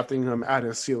think you're drafting him at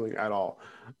his ceiling at all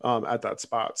at that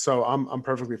spot. So I'm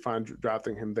perfectly fine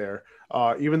drafting him there.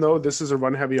 Even though this is a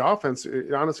run heavy offense,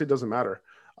 it honestly doesn't matter.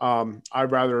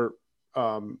 I'd rather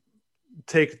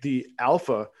take the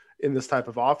alpha in this type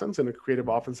of offense, in a creative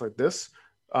offense like this,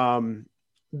 then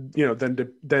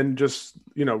just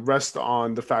rest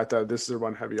on the fact that this is a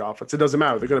run heavy offense. It doesn't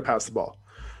matter. They're going to pass the ball.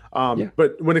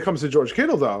 But when it comes to George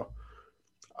Kittle, though,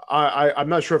 I'm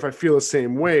not sure if I feel the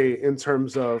same way in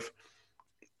terms of,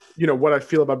 what I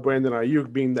feel about Brandon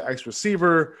Ayuk being the X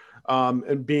receiver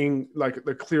and being like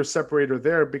the clear separator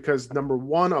there, because number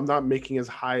one, I'm not making as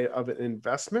high of an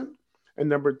investment. And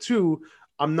number two,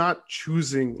 I'm not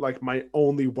choosing like my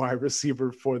only wide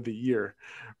receiver for the year,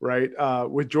 right?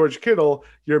 With George Kittle,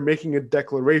 you're making a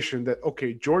declaration that,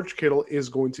 okay, George Kittle is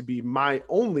going to be my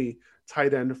only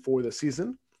tight end for the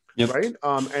season, right?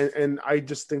 And I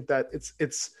just think that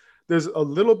it's there's a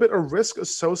little bit of risk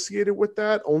associated with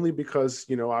that, only because,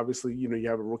 obviously, you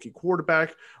have a rookie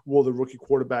quarterback. Will the rookie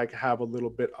quarterback have a little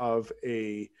bit of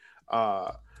a,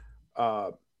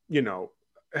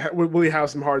 will he have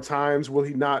some hard times? Will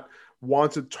he not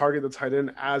want to target the tight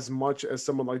end as much as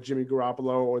someone like Jimmy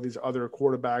Garoppolo or these other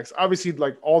quarterbacks? Obviously,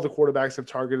 like all the quarterbacks have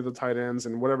targeted the tight ends,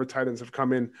 and whatever tight ends have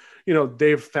come in,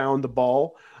 they've found the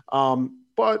ball.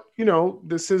 But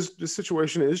this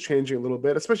situation is changing a little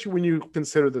bit, especially when you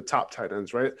consider the top tight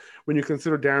ends, right? When you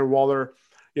consider Darren Waller,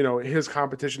 his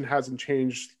competition hasn't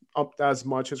changed up as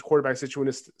much. His quarterback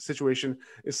situation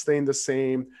is staying the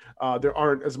same. There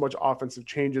aren't as much offensive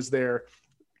changes there.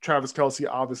 Travis Kelce,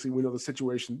 obviously, we know the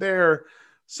situation there.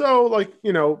 So,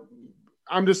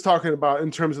 I'm just talking about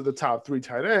in terms of the top 3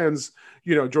 tight ends,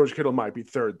 George Kittle might be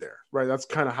third there, right? That's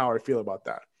kind of how I feel about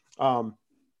that.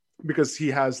 Because he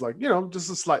has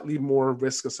just a slightly more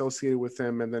risk associated with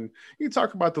him. And then you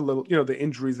talk about the little, the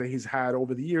injuries that he's had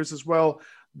over the years as well.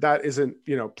 That isn't,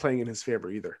 playing in his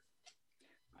favor either.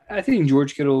 I think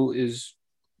George Kittle is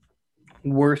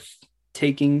worth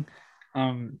taking.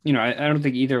 I don't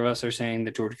think either of us are saying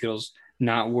that George Kittle's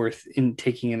not worth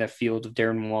taking in that field of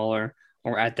Darren Waller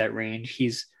or at that range.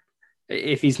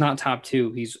 If he's not top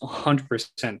 2, he's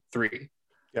 100% 3.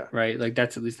 Yeah. Right. Like,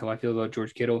 that's at least how I feel about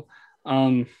George Kittle.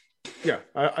 Yeah,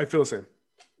 I feel the same.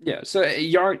 Yeah, so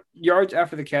yards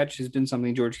after the catch has been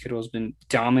something George Kittle has been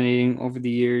dominating over the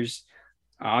years.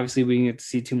 Obviously, we didn't get to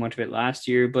see too much of it last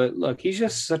year, but look, he's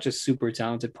just such a super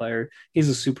talented player. He's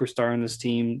a superstar in this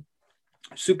team.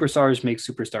 Superstars make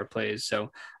superstar plays,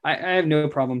 so I have no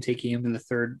problem taking him in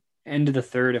the end of the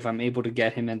third if I'm able to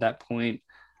get him at that point.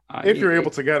 If you're able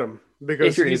to get him,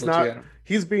 because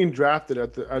he's being drafted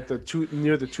at the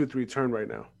near the 2-3 turn right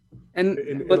now.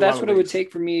 But that's what it would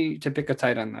take for me to pick a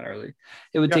tight end that early.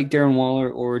 It would take Darren Waller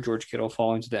or George Kittle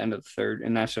falling to the end of the third,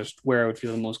 and that's just where I would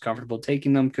feel the most comfortable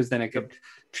taking them, because then I could,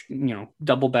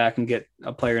 double back and get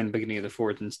a player in the beginning of the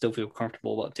fourth and still feel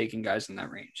comfortable about taking guys in that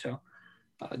range. So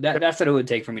that's what it would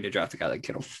take for me to draft a guy like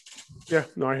Kittle. Yeah,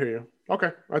 no, I hear you.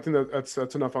 Okay, I think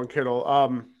that's enough on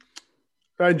Kittle.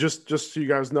 And just so you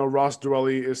guys know, Ross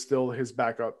Dwelley is still his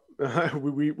backup.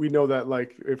 we know that,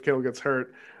 like, if Kittle gets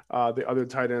hurt, the other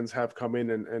tight ends have come in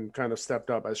and kind of stepped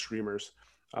up as streamers.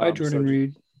 Hi, Jordan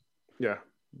Reed. Yeah,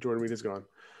 Jordan Reed is gone.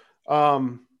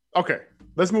 Okay,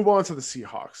 let's move on to the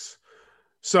Seahawks.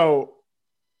 So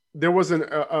there was an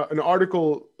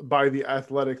article by The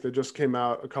Athletic that just came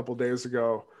out a couple days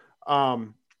ago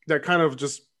that kind of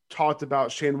just talked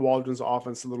about Shane Waldron's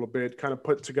offense a little bit, kind of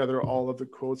put together all of the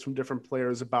quotes from different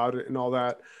players about it and all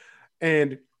that.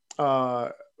 And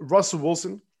Russell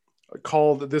Wilson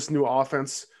called this new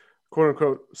offense, quote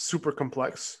unquote, super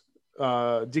complex.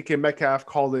 DK Metcalf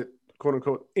called it, quote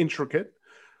unquote, intricate.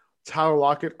 Tyler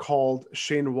Lockett called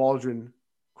Shane Waldron,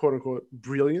 quote unquote,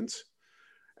 brilliant.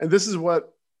 And this is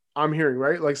what I'm hearing,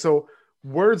 right? Like, so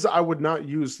words I would not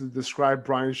use to describe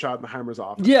Brian Schottenheimer's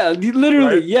offense. Yeah,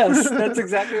 literally. Right? Yes, that's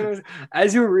exactly what I was.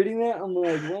 As you were reading that, I'm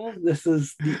like, well, this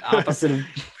is the opposite of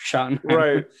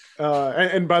Schottenheimer.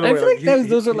 Right. And by the way, I feel like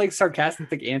those are like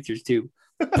sarcastic answers too.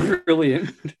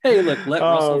 Brilliant. Hey, look, let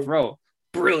Russell throw.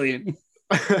 Brilliant.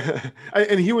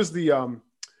 And he was the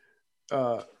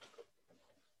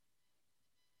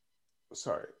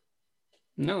sorry.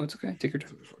 No, it's okay. Take your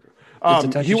time.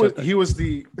 He was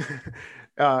the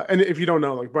and if you don't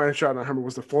know, like Brian Schottenheimer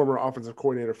was the former offensive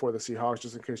coordinator for the Seahawks,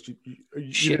 just in case you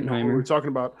didn't know what we were talking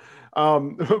about.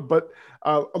 But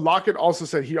Lockett also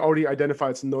said he already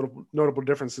identified some notable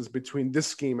differences between this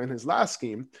scheme and his last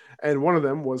scheme, and one of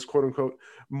them was, quote unquote,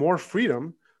 more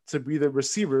freedom to be the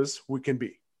receivers we can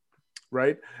be,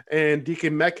 right? And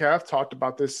DK Metcalf talked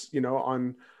about this,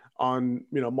 on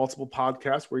multiple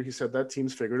podcasts where he said that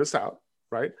teams figured us out,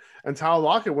 right? And Tyler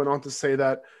Lockett went on to say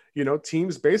that,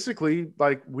 teams basically,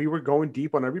 like, we were going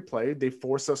deep on every play. They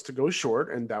forced us to go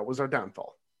short, and that was our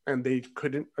downfall. And they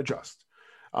couldn't adjust.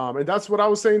 And that's what I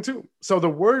was saying too. So the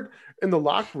word in the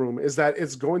locker room is that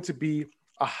it's going to be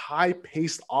a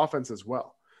high-paced offense as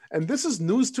well. And this is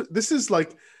news this is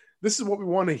what we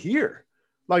want to hear.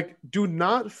 Like, do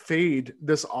not fade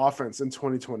this offense in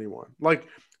 2021. Like,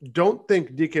 don't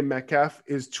think DK Metcalf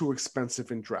is too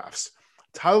expensive in drafts.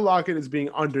 Tyler Lockett is being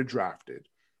underdrafted.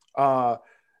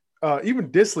 Even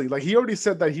Disley, like, he already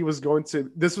said that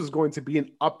this was going to be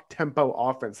an up-tempo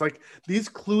offense. Like, these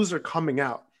clues are coming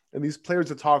out and these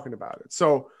players are talking about it.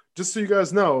 So just so you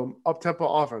guys know, up-tempo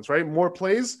offense, right? More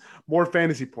plays, more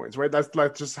fantasy points, right? That's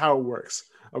just how it works.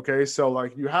 Okay. So,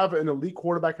 like, you have an elite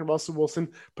quarterback in Russell Wilson,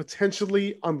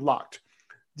 potentially unlocked.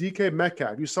 DK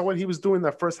Metcalf, you saw what he was doing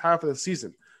that first half of the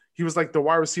season. He was like the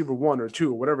wide receiver 1 or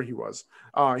 2, whatever he was.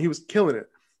 He was killing it.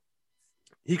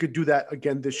 He could do that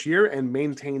again this year and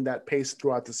maintain that pace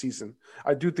throughout the season.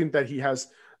 I do think that he has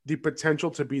the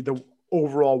potential to be the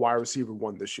overall wide receiver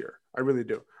 1 this year. I really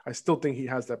do. I still think he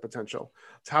has that potential.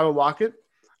 Tyler Lockett,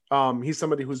 he's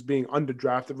somebody who's being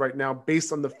underdrafted right now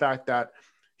based on the fact that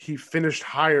he finished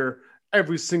higher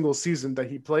every single season that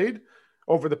he played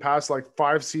over the past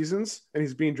 5 seasons, and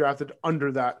he's being drafted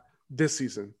under that this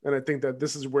season. And I think that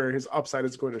this is where his upside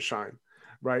is going to shine,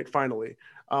 right? Finally.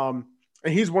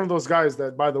 And he's one of those guys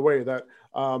that, by the way, that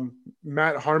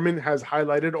Matt Harmon has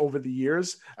highlighted over the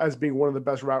years as being one of the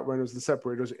best route runners and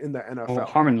separators in the NFL. Oh,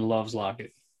 Harmon loves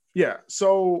Lockett. Yeah.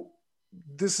 So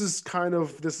this is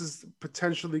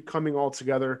potentially coming all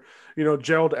together.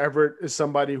 Gerald Everett is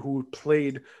somebody who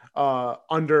played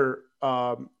under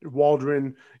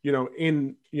Waldron,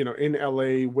 in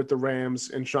LA with the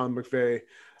Rams and Sean McVay.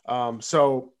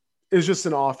 So it's just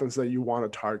an offense that you want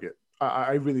to target.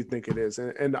 I really think it is.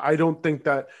 And I don't think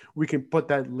that we can put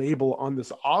that label on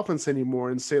this offense anymore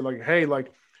and say, like, hey,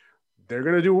 like, they're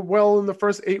going to do well in the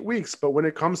first 8 weeks. But when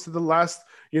it comes to the last,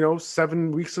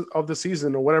 7 weeks of the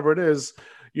season or whatever it is,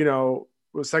 the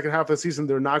second half of the season,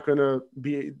 they're not going to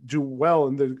do well,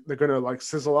 and they're going to, like,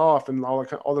 sizzle off and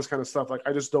all this kind of stuff. Like,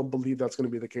 I just don't believe that's going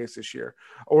to be the case this year,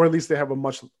 or at least they have a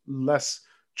much less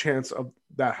chance of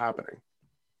that happening.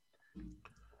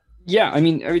 Yeah. I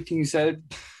mean, everything you said,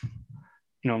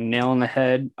 nail on the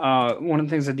head. One of the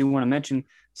things I do want to mention,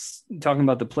 talking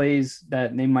about the plays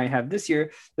that they might have this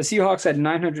year, the Seahawks had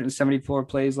 974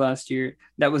 plays last year.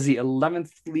 That was the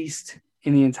 11th least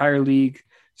in the entire league.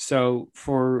 So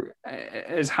for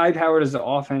as high-powered as the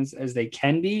offense as they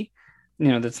can be,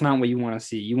 that's not what you want to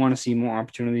see. You want to see more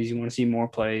opportunities. You want to see more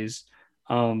plays.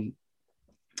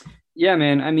 Yeah,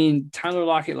 man. I mean, Tyler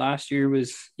Lockett last year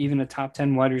was even a top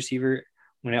 10 wide receiver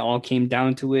when it all came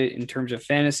down to it in terms of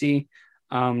fantasy.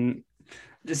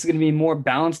 This is going to be a more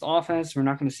balanced offense. We're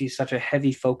not going to see such a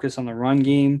heavy focus on the run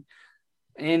game.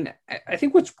 And I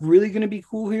think what's really going to be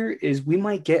cool here is we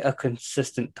might get a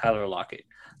consistent Tyler Lockett.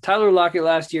 Tyler Lockett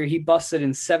last year, he busted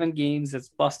in 7 games. That's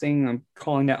busting. I'm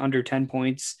calling that under 10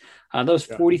 points. That was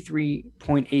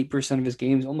 43.8% of his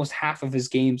games. Almost half of his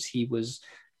games, he was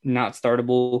not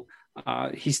startable.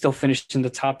 He still finished in the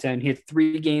top 10. He had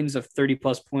 3 games of 30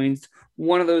 plus points,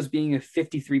 one of those being a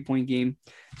 53-point game.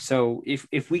 So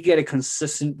if we get a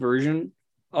consistent version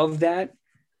of that,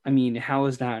 I mean, how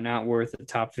is that not worth a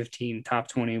top 15, top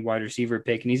 20 wide receiver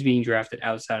pick? And he's being drafted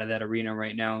outside of that arena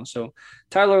right now. So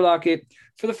Tyler Lockett,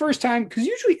 for the first time, because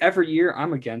usually every year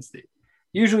I'm against it.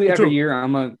 Usually every year I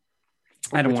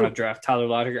don't want to draft Tyler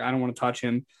Lockett. I don't want to touch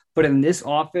him. But in this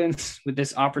offense, with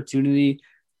this opportunity,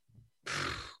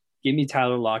 give me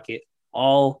Tyler Lockett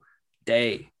all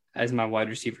day as my wide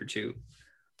receiver too.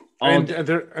 And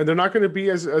they're not going to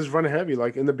be as run heavy.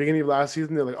 Like in the beginning of last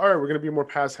season, they're like, all right, we're going to be more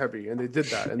pass heavy, and they did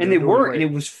that, and they were, and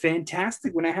it was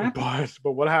fantastic when it happened.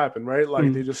 But what happened, right?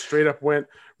 Like they just straight up went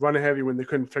run heavy when they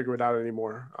couldn't figure it out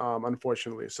anymore.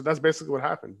 Unfortunately, so that's basically what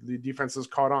happened. The defenses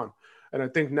caught on, and I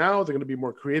think now they're going to be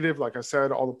more creative. Like I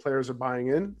said, all the players are buying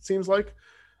in. It seems like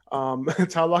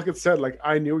Tyler Lockett said, like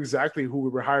I knew exactly who we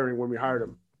were hiring when we hired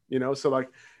him. You know, so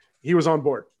like he was on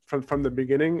board from the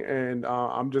beginning, and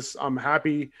I'm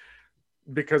happy.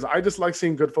 Because I just like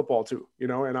seeing good football too, you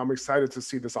know, and I'm excited to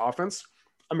see this offense.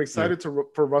 I'm excited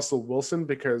for Russell Wilson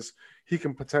because he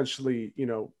can potentially, you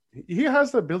know, he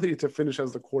has the ability to finish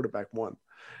as the quarterback one,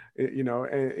 you know,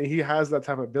 and he has that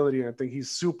type of ability. And I think he's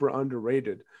super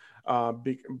underrated,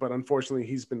 but unfortunately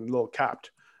he's been a little capped.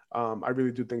 I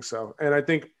really do think so. And I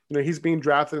think, you know, he's being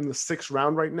drafted in the 6th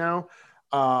round right now.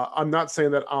 I'm not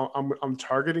saying that I'm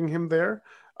targeting him there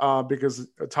because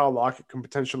Tyler Lockett can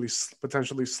potentially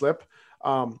slip.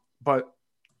 But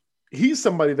he's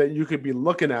somebody that you could be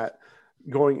looking at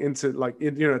going into like,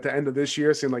 you know, at the end of this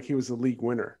year, seeing like he was a league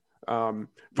winner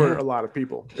for a lot of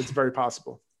people. It's very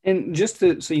possible. And just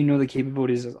so you know, the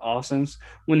capabilities of offense,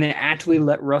 when they actually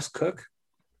let Russ cook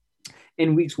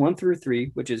in weeks 1 through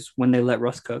 3, which is when they let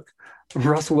Russ cook,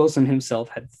 Russell Wilson himself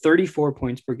had 34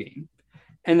 points per game.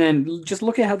 And then just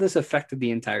look at how this affected the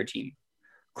entire team.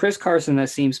 Chris Carson, that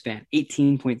same span,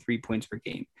 18.3 points per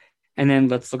game. And then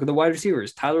let's look at the wide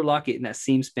receivers. Tyler Lockett in that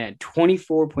same span,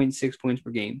 24.6 points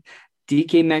per game.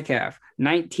 DK Metcalf,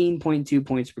 19.2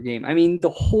 points per game. I mean, the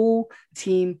whole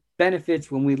team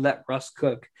benefits when we let Russ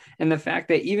cook. And the fact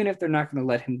that even if they're not going to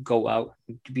let him go out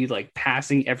to be like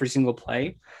passing every single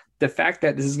play, the fact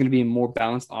that this is going to be a more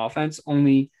balanced offense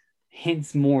only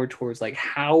hints more towards like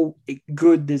how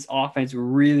good this offense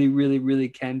really, really, really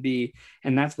can be.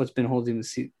 And that's what's been holding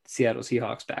the Seattle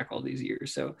Seahawks back all these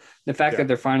years. So the fact that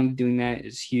they're finally doing that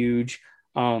is huge.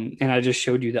 And I just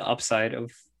showed you the upside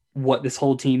of what this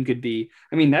whole team could be.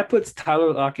 I mean, that puts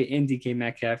Tyler Lockett and DK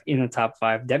Metcalf in the top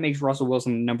 5. That makes Russell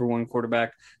Wilson the number 1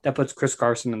 quarterback. That puts Chris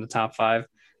Carson in the top 5.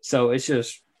 So it's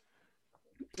just,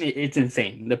 it's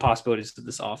insane, the possibilities of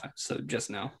this offense. So just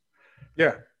know.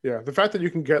 Yeah. The fact that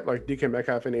you can get like DK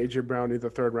Metcalf and AJ Brown in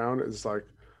the 3rd round is like,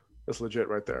 that's legit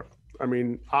right there. I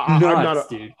mean, I'm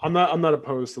not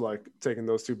opposed to like taking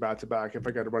those 2 back to back. If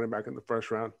I get a running back in the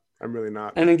 1st round, I'm really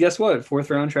not. And then guess what?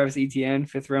 4th round, Travis Etienne.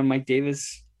 5th round, Mike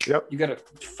Davis. Yep. You got a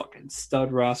fucking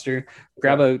stud roster.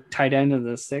 Grab a tight end in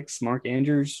the 6th, Mark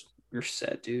Andrews. You're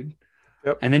set, dude.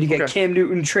 Yep. And then you get Cam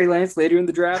Newton, Trey Lance later in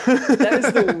the draft. That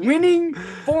is the winning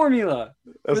formula.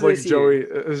 That's like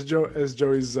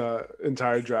Joey's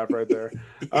entire draft right there.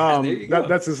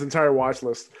 That's his entire watch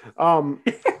list.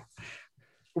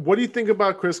 What do you think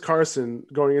about Chris Carson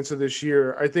going into this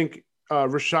year? I think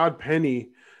Rashad Penny.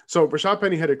 So Rashad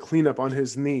Penny had a cleanup on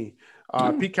his knee.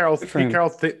 Pete Carroll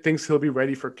thinks he'll be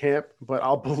ready for camp, but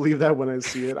I'll believe that when I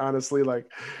see it. Honestly,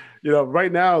 like, you know,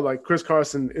 right now, like Chris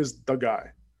Carson is the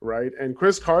guy. Right. And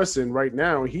Chris Carson right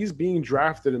now, he's being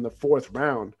drafted in the 4th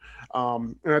round.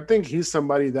 And I think he's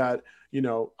somebody that, you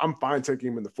know, I'm fine taking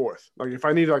him in the 4th. Like if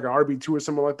I need like an RB2 or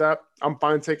something like that, I'm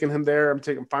fine taking him there.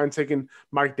 I'm fine taking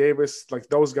Mike Davis, like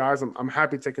those guys. I'm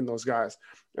happy taking those guys.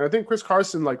 And I think Chris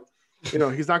Carson, like, you know,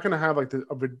 he's not going to have like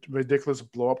ridiculous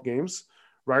blow up games.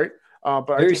 Right. But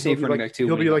very I think safe running back too.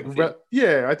 He'll be like,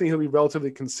 I think he'll be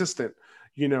relatively consistent,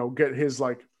 you know, get his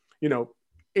like, you know,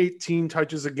 18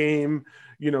 touches a game,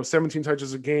 you know, 17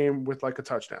 touches a game with like a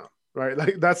touchdown, right?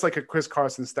 Like that's like a Chris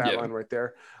Carson stat line right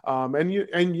there.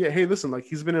 Hey, listen, like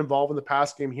he's been involved in the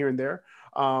pass game here and there.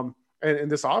 And in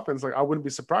this offense, like I wouldn't be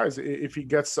surprised if he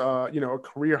gets, you know, a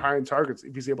career high in targets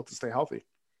if he's able to stay healthy.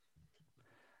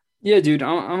 Yeah, dude,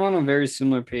 I'm on a very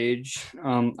similar page.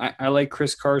 I like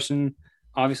Chris Carson.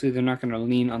 Obviously, they're not going to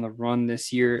lean on the run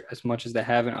this year as much as they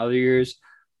have in other years.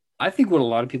 I think what a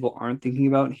lot of people aren't thinking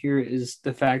about here is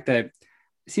the fact that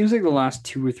it seems like the last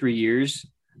 2 or 3 years,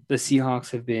 the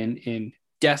Seahawks have been in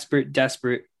desperate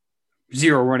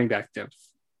zero running back depth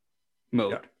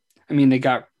mode. Yeah. I mean,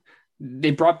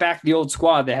 they brought back the old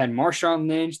squad. They had Marshawn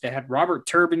Lynch. They had Robert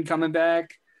Turbin coming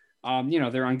back.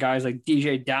 They're on guys like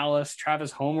DJ Dallas,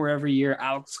 Travis Homer every year,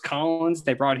 Alex Collins.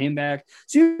 They brought him back.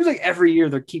 Seems like every year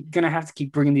they're going to have to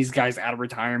keep bringing these guys out of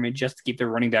retirement just to keep their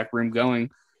running back room going.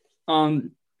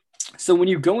 So when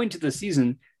you go into the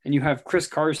season and you have Chris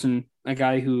Carson, a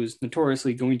guy who is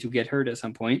notoriously going to get hurt at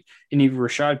some point, and even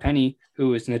Rashad Penny,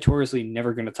 who is notoriously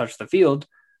never going to touch the field,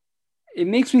 it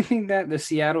makes me think that the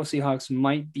Seattle Seahawks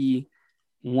might be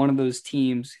one of those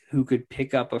teams who could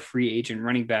pick up a free agent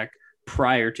running back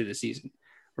prior to the season,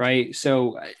 right?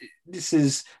 So this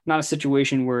is not a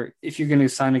situation where if you're going to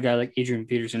sign a guy like Adrian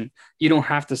Peterson, you don't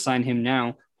have to sign him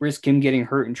now, risk him getting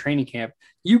hurt in training camp.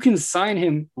 You can sign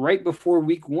him right before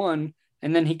week 1,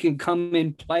 and then he can come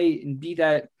and play and be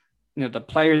that, the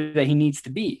player that he needs to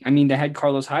be. I mean, they had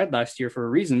Carlos Hyde last year for a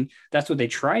reason. That's what they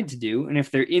tried to do. And if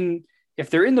they're in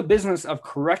the business of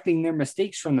correcting their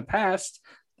mistakes from the past,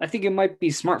 I think it might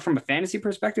be smart from a fantasy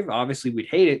perspective. Obviously, we'd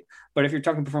hate it. But if you're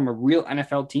talking from a real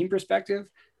NFL team perspective,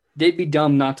 they'd be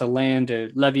dumb not to land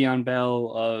Le'Veon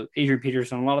Bell, Adrian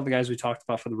Peterson, a lot of the guys we talked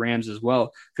about for the Rams as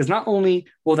well. Because not only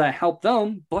will that help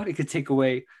them, but it could take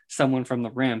away someone from the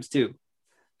Rams too.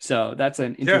 So that's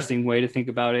an interesting way to think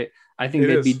about it. I think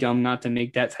they'd be dumb not to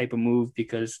make that type of move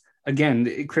because,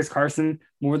 again, Chris Carson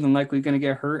more than likely going to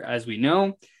get hurt, as we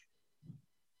know.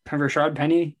 Rashad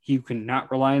Penny, you cannot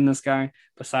rely on this guy.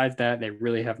 Besides that, they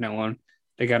really have no one.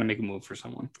 They got to make a move for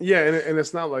someone. Yeah, and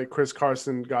it's not like Chris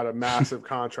Carson got a massive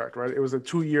contract, right? It was a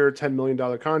 2-year, $10 million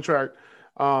contract.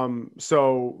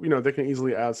 So, they can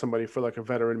easily add somebody for like a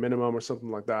veteran minimum or something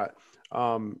like that.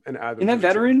 And add them. And that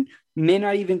veteran may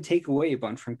not even take away a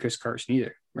bunch from Chris Carson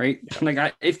either, right?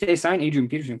 Yeah. If they sign Adrian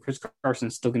Peterson, Chris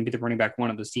Carson's still going to be the running back one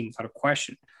of this team without a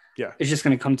question. Yeah. It's just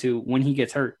going to come to when he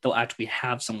gets hurt, they'll actually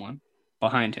have someone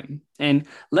behind him. And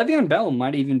Le'Veon Bell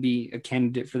might even be a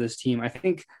candidate for this team. I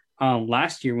think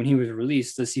last year when he was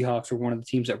released, the Seahawks were one of the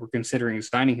teams that were considering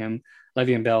signing him.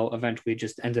 Le'Veon Bell eventually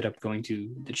just ended up going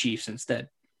to the Chiefs instead.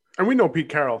 And we know Pete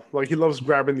Carroll, he loves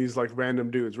grabbing these random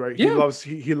dudes, right? Yeah.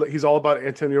 He's all about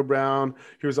Antonio Brown.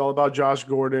 He was all about Josh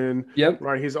Gordon. Yep.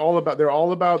 Right. They're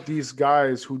all about these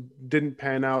guys who didn't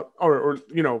pan out or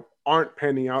aren't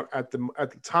panning out at the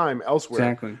time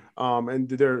elsewhere. Exactly. And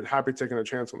they're happy taking a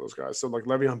chance on those guys. So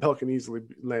Le'Veon Bell can easily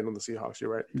land on the Seahawks.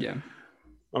 You're right. Yeah.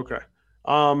 Okay.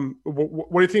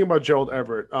 What do you think about Gerald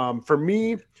Everett? For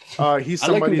me, he's somebody I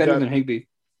like him better than Higbee.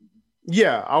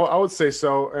 Yeah, I would say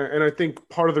so. And I think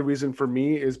part of the reason for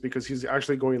me is because he's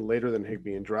actually going later than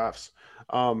Higbee in drafts,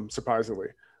 surprisingly.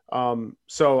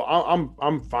 So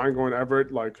I'm fine going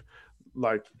Everett. Like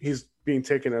he's being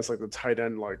taken as the tight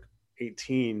end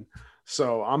 18.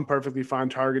 So I'm perfectly fine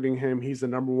targeting him. He's the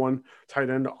number 1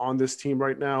 tight end on this team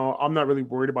right now. I'm not really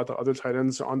worried about the other tight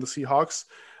ends on the Seahawks.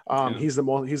 He's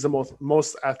the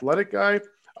most athletic guy.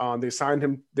 They signed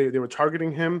him. They were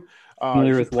targeting him.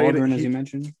 Familiar with Waldron, as you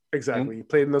mentioned. Exactly. He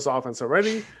played in this offense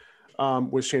already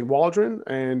with Shane Waldron.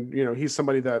 And, he's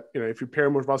somebody that, if you pair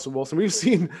him with Russell Wilson, we've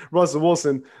seen Russell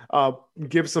Wilson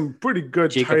give some pretty good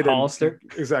Jacob Hollister.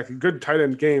 Exactly. Good tight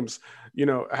end games,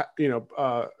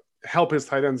 help his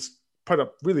tight ends put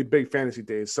up really big fantasy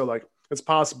days. So it's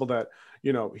possible that,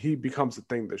 he becomes a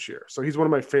thing this year. So he's one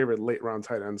of my favorite late round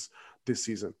tight ends this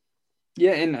season.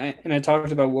 Yeah, and I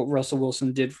talked about what Russell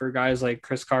Wilson did for guys like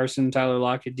Chris Carson, Tyler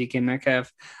Lockett, DK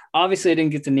Metcalf. Obviously, I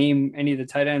didn't get to name any of the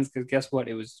tight ends because guess what?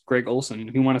 It was Greg Olsen.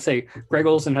 If you want to say Greg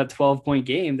Olsen had a 12-point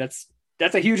game, that's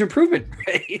a huge improvement,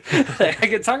 right? I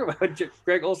could talk about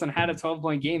Greg Olsen had a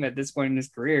 12-point game at this point in his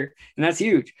career, and that's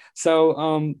huge.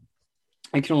 So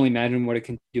I can only imagine what it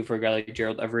can do for a guy like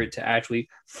Gerald Everett to actually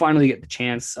finally get the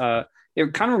chance.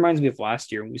 It kind of reminds me of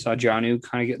last year when we saw Jonnu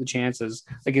kind of get the chance as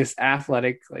this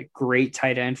athletic, great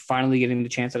tight end, finally getting the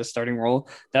chance at a starting role.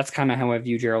 That's kind of how I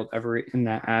view Gerald Everett in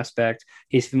that aspect.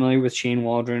 He's familiar with Shane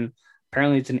Waldron.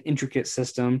 Apparently it's an intricate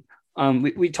system.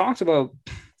 We talked about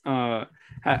how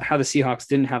the Seahawks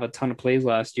didn't have a ton of plays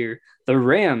last year. The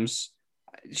Rams,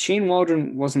 Shane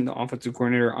Waldron wasn't the offensive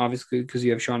coordinator, obviously, because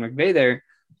you have Sean McVay there.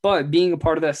 But being a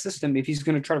part of that system, if he's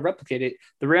going to try to replicate it,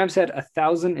 the Rams had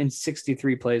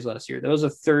 1,063 plays last year. That was the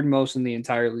 3rd most in the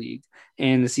entire league.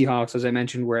 And the Seahawks, as I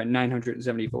mentioned, were at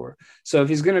 974. So if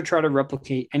he's going to try to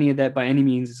replicate any of that by any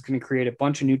means, it's going to create a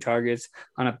bunch of new targets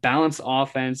on a balanced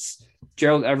offense.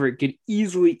 Gerald Everett could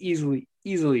easily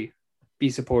be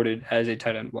supported as a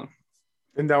tight end 1.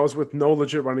 And that was with no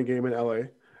legit running game in LA.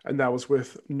 And that was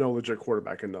with no legit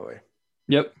quarterback in LA.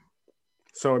 Yep.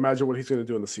 So imagine what he's going to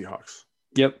do in the Seahawks.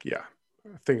 Yep. Yeah.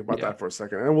 Think about that for a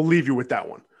second. And we'll leave you with that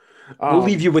one. We'll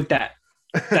leave you with that.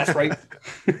 That's right.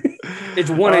 It's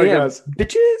 1 a.m. Right,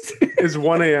 bitches. It's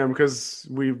 1 a.m. because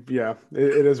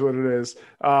it is what it is.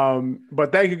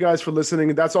 But thank you guys for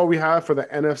listening. That's all we have for the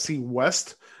NFC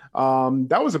West.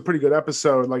 That was a pretty good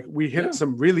episode. Like we hit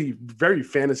some really very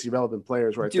fantasy relevant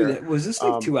players right there. Dude, was this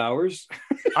like 2 hours?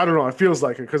 I don't know. It feels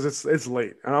like it because it's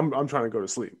late and I'm trying to go to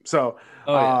sleep. So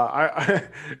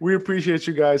we appreciate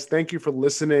you guys. Thank you for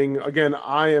listening. Again,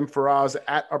 I am Faraz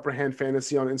at Upper Hand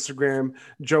Fantasy on Instagram.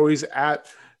 Joey's at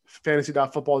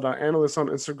fantasy.football.analyst on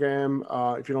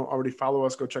Instagram. If you don't already follow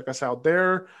us, go check us out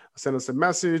there. Send us a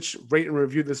message, rate and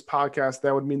review this podcast.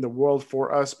 That would mean the world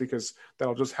for us because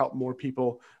that'll just help more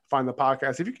people find the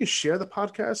podcast. If you can share the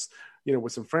podcast,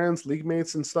 with some friends, league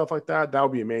mates and stuff like that, that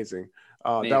would be amazing.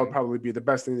 That would probably be the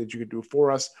best thing that you could do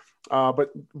for us.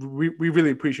 But we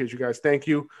really appreciate you guys. Thank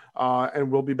you. And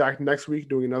we'll be back next week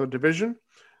doing another division.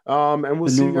 And we'll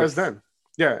see you guys then.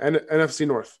 Yeah. And NFC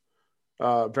North.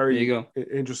 Very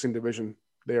interesting division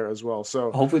there as well.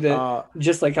 So hopefully that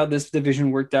just like how this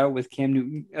division worked out with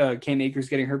Cam Akers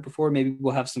getting hurt before, maybe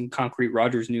we'll have some concrete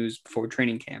Rodgers news before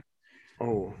training camp.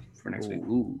 Oh, for next week.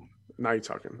 Ooh. Now you're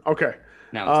talking. Okay.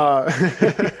 Now all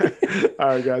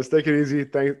right, guys, take it easy.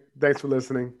 Thanks for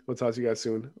listening. We'll talk to you guys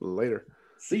soon. Later.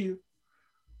 See you.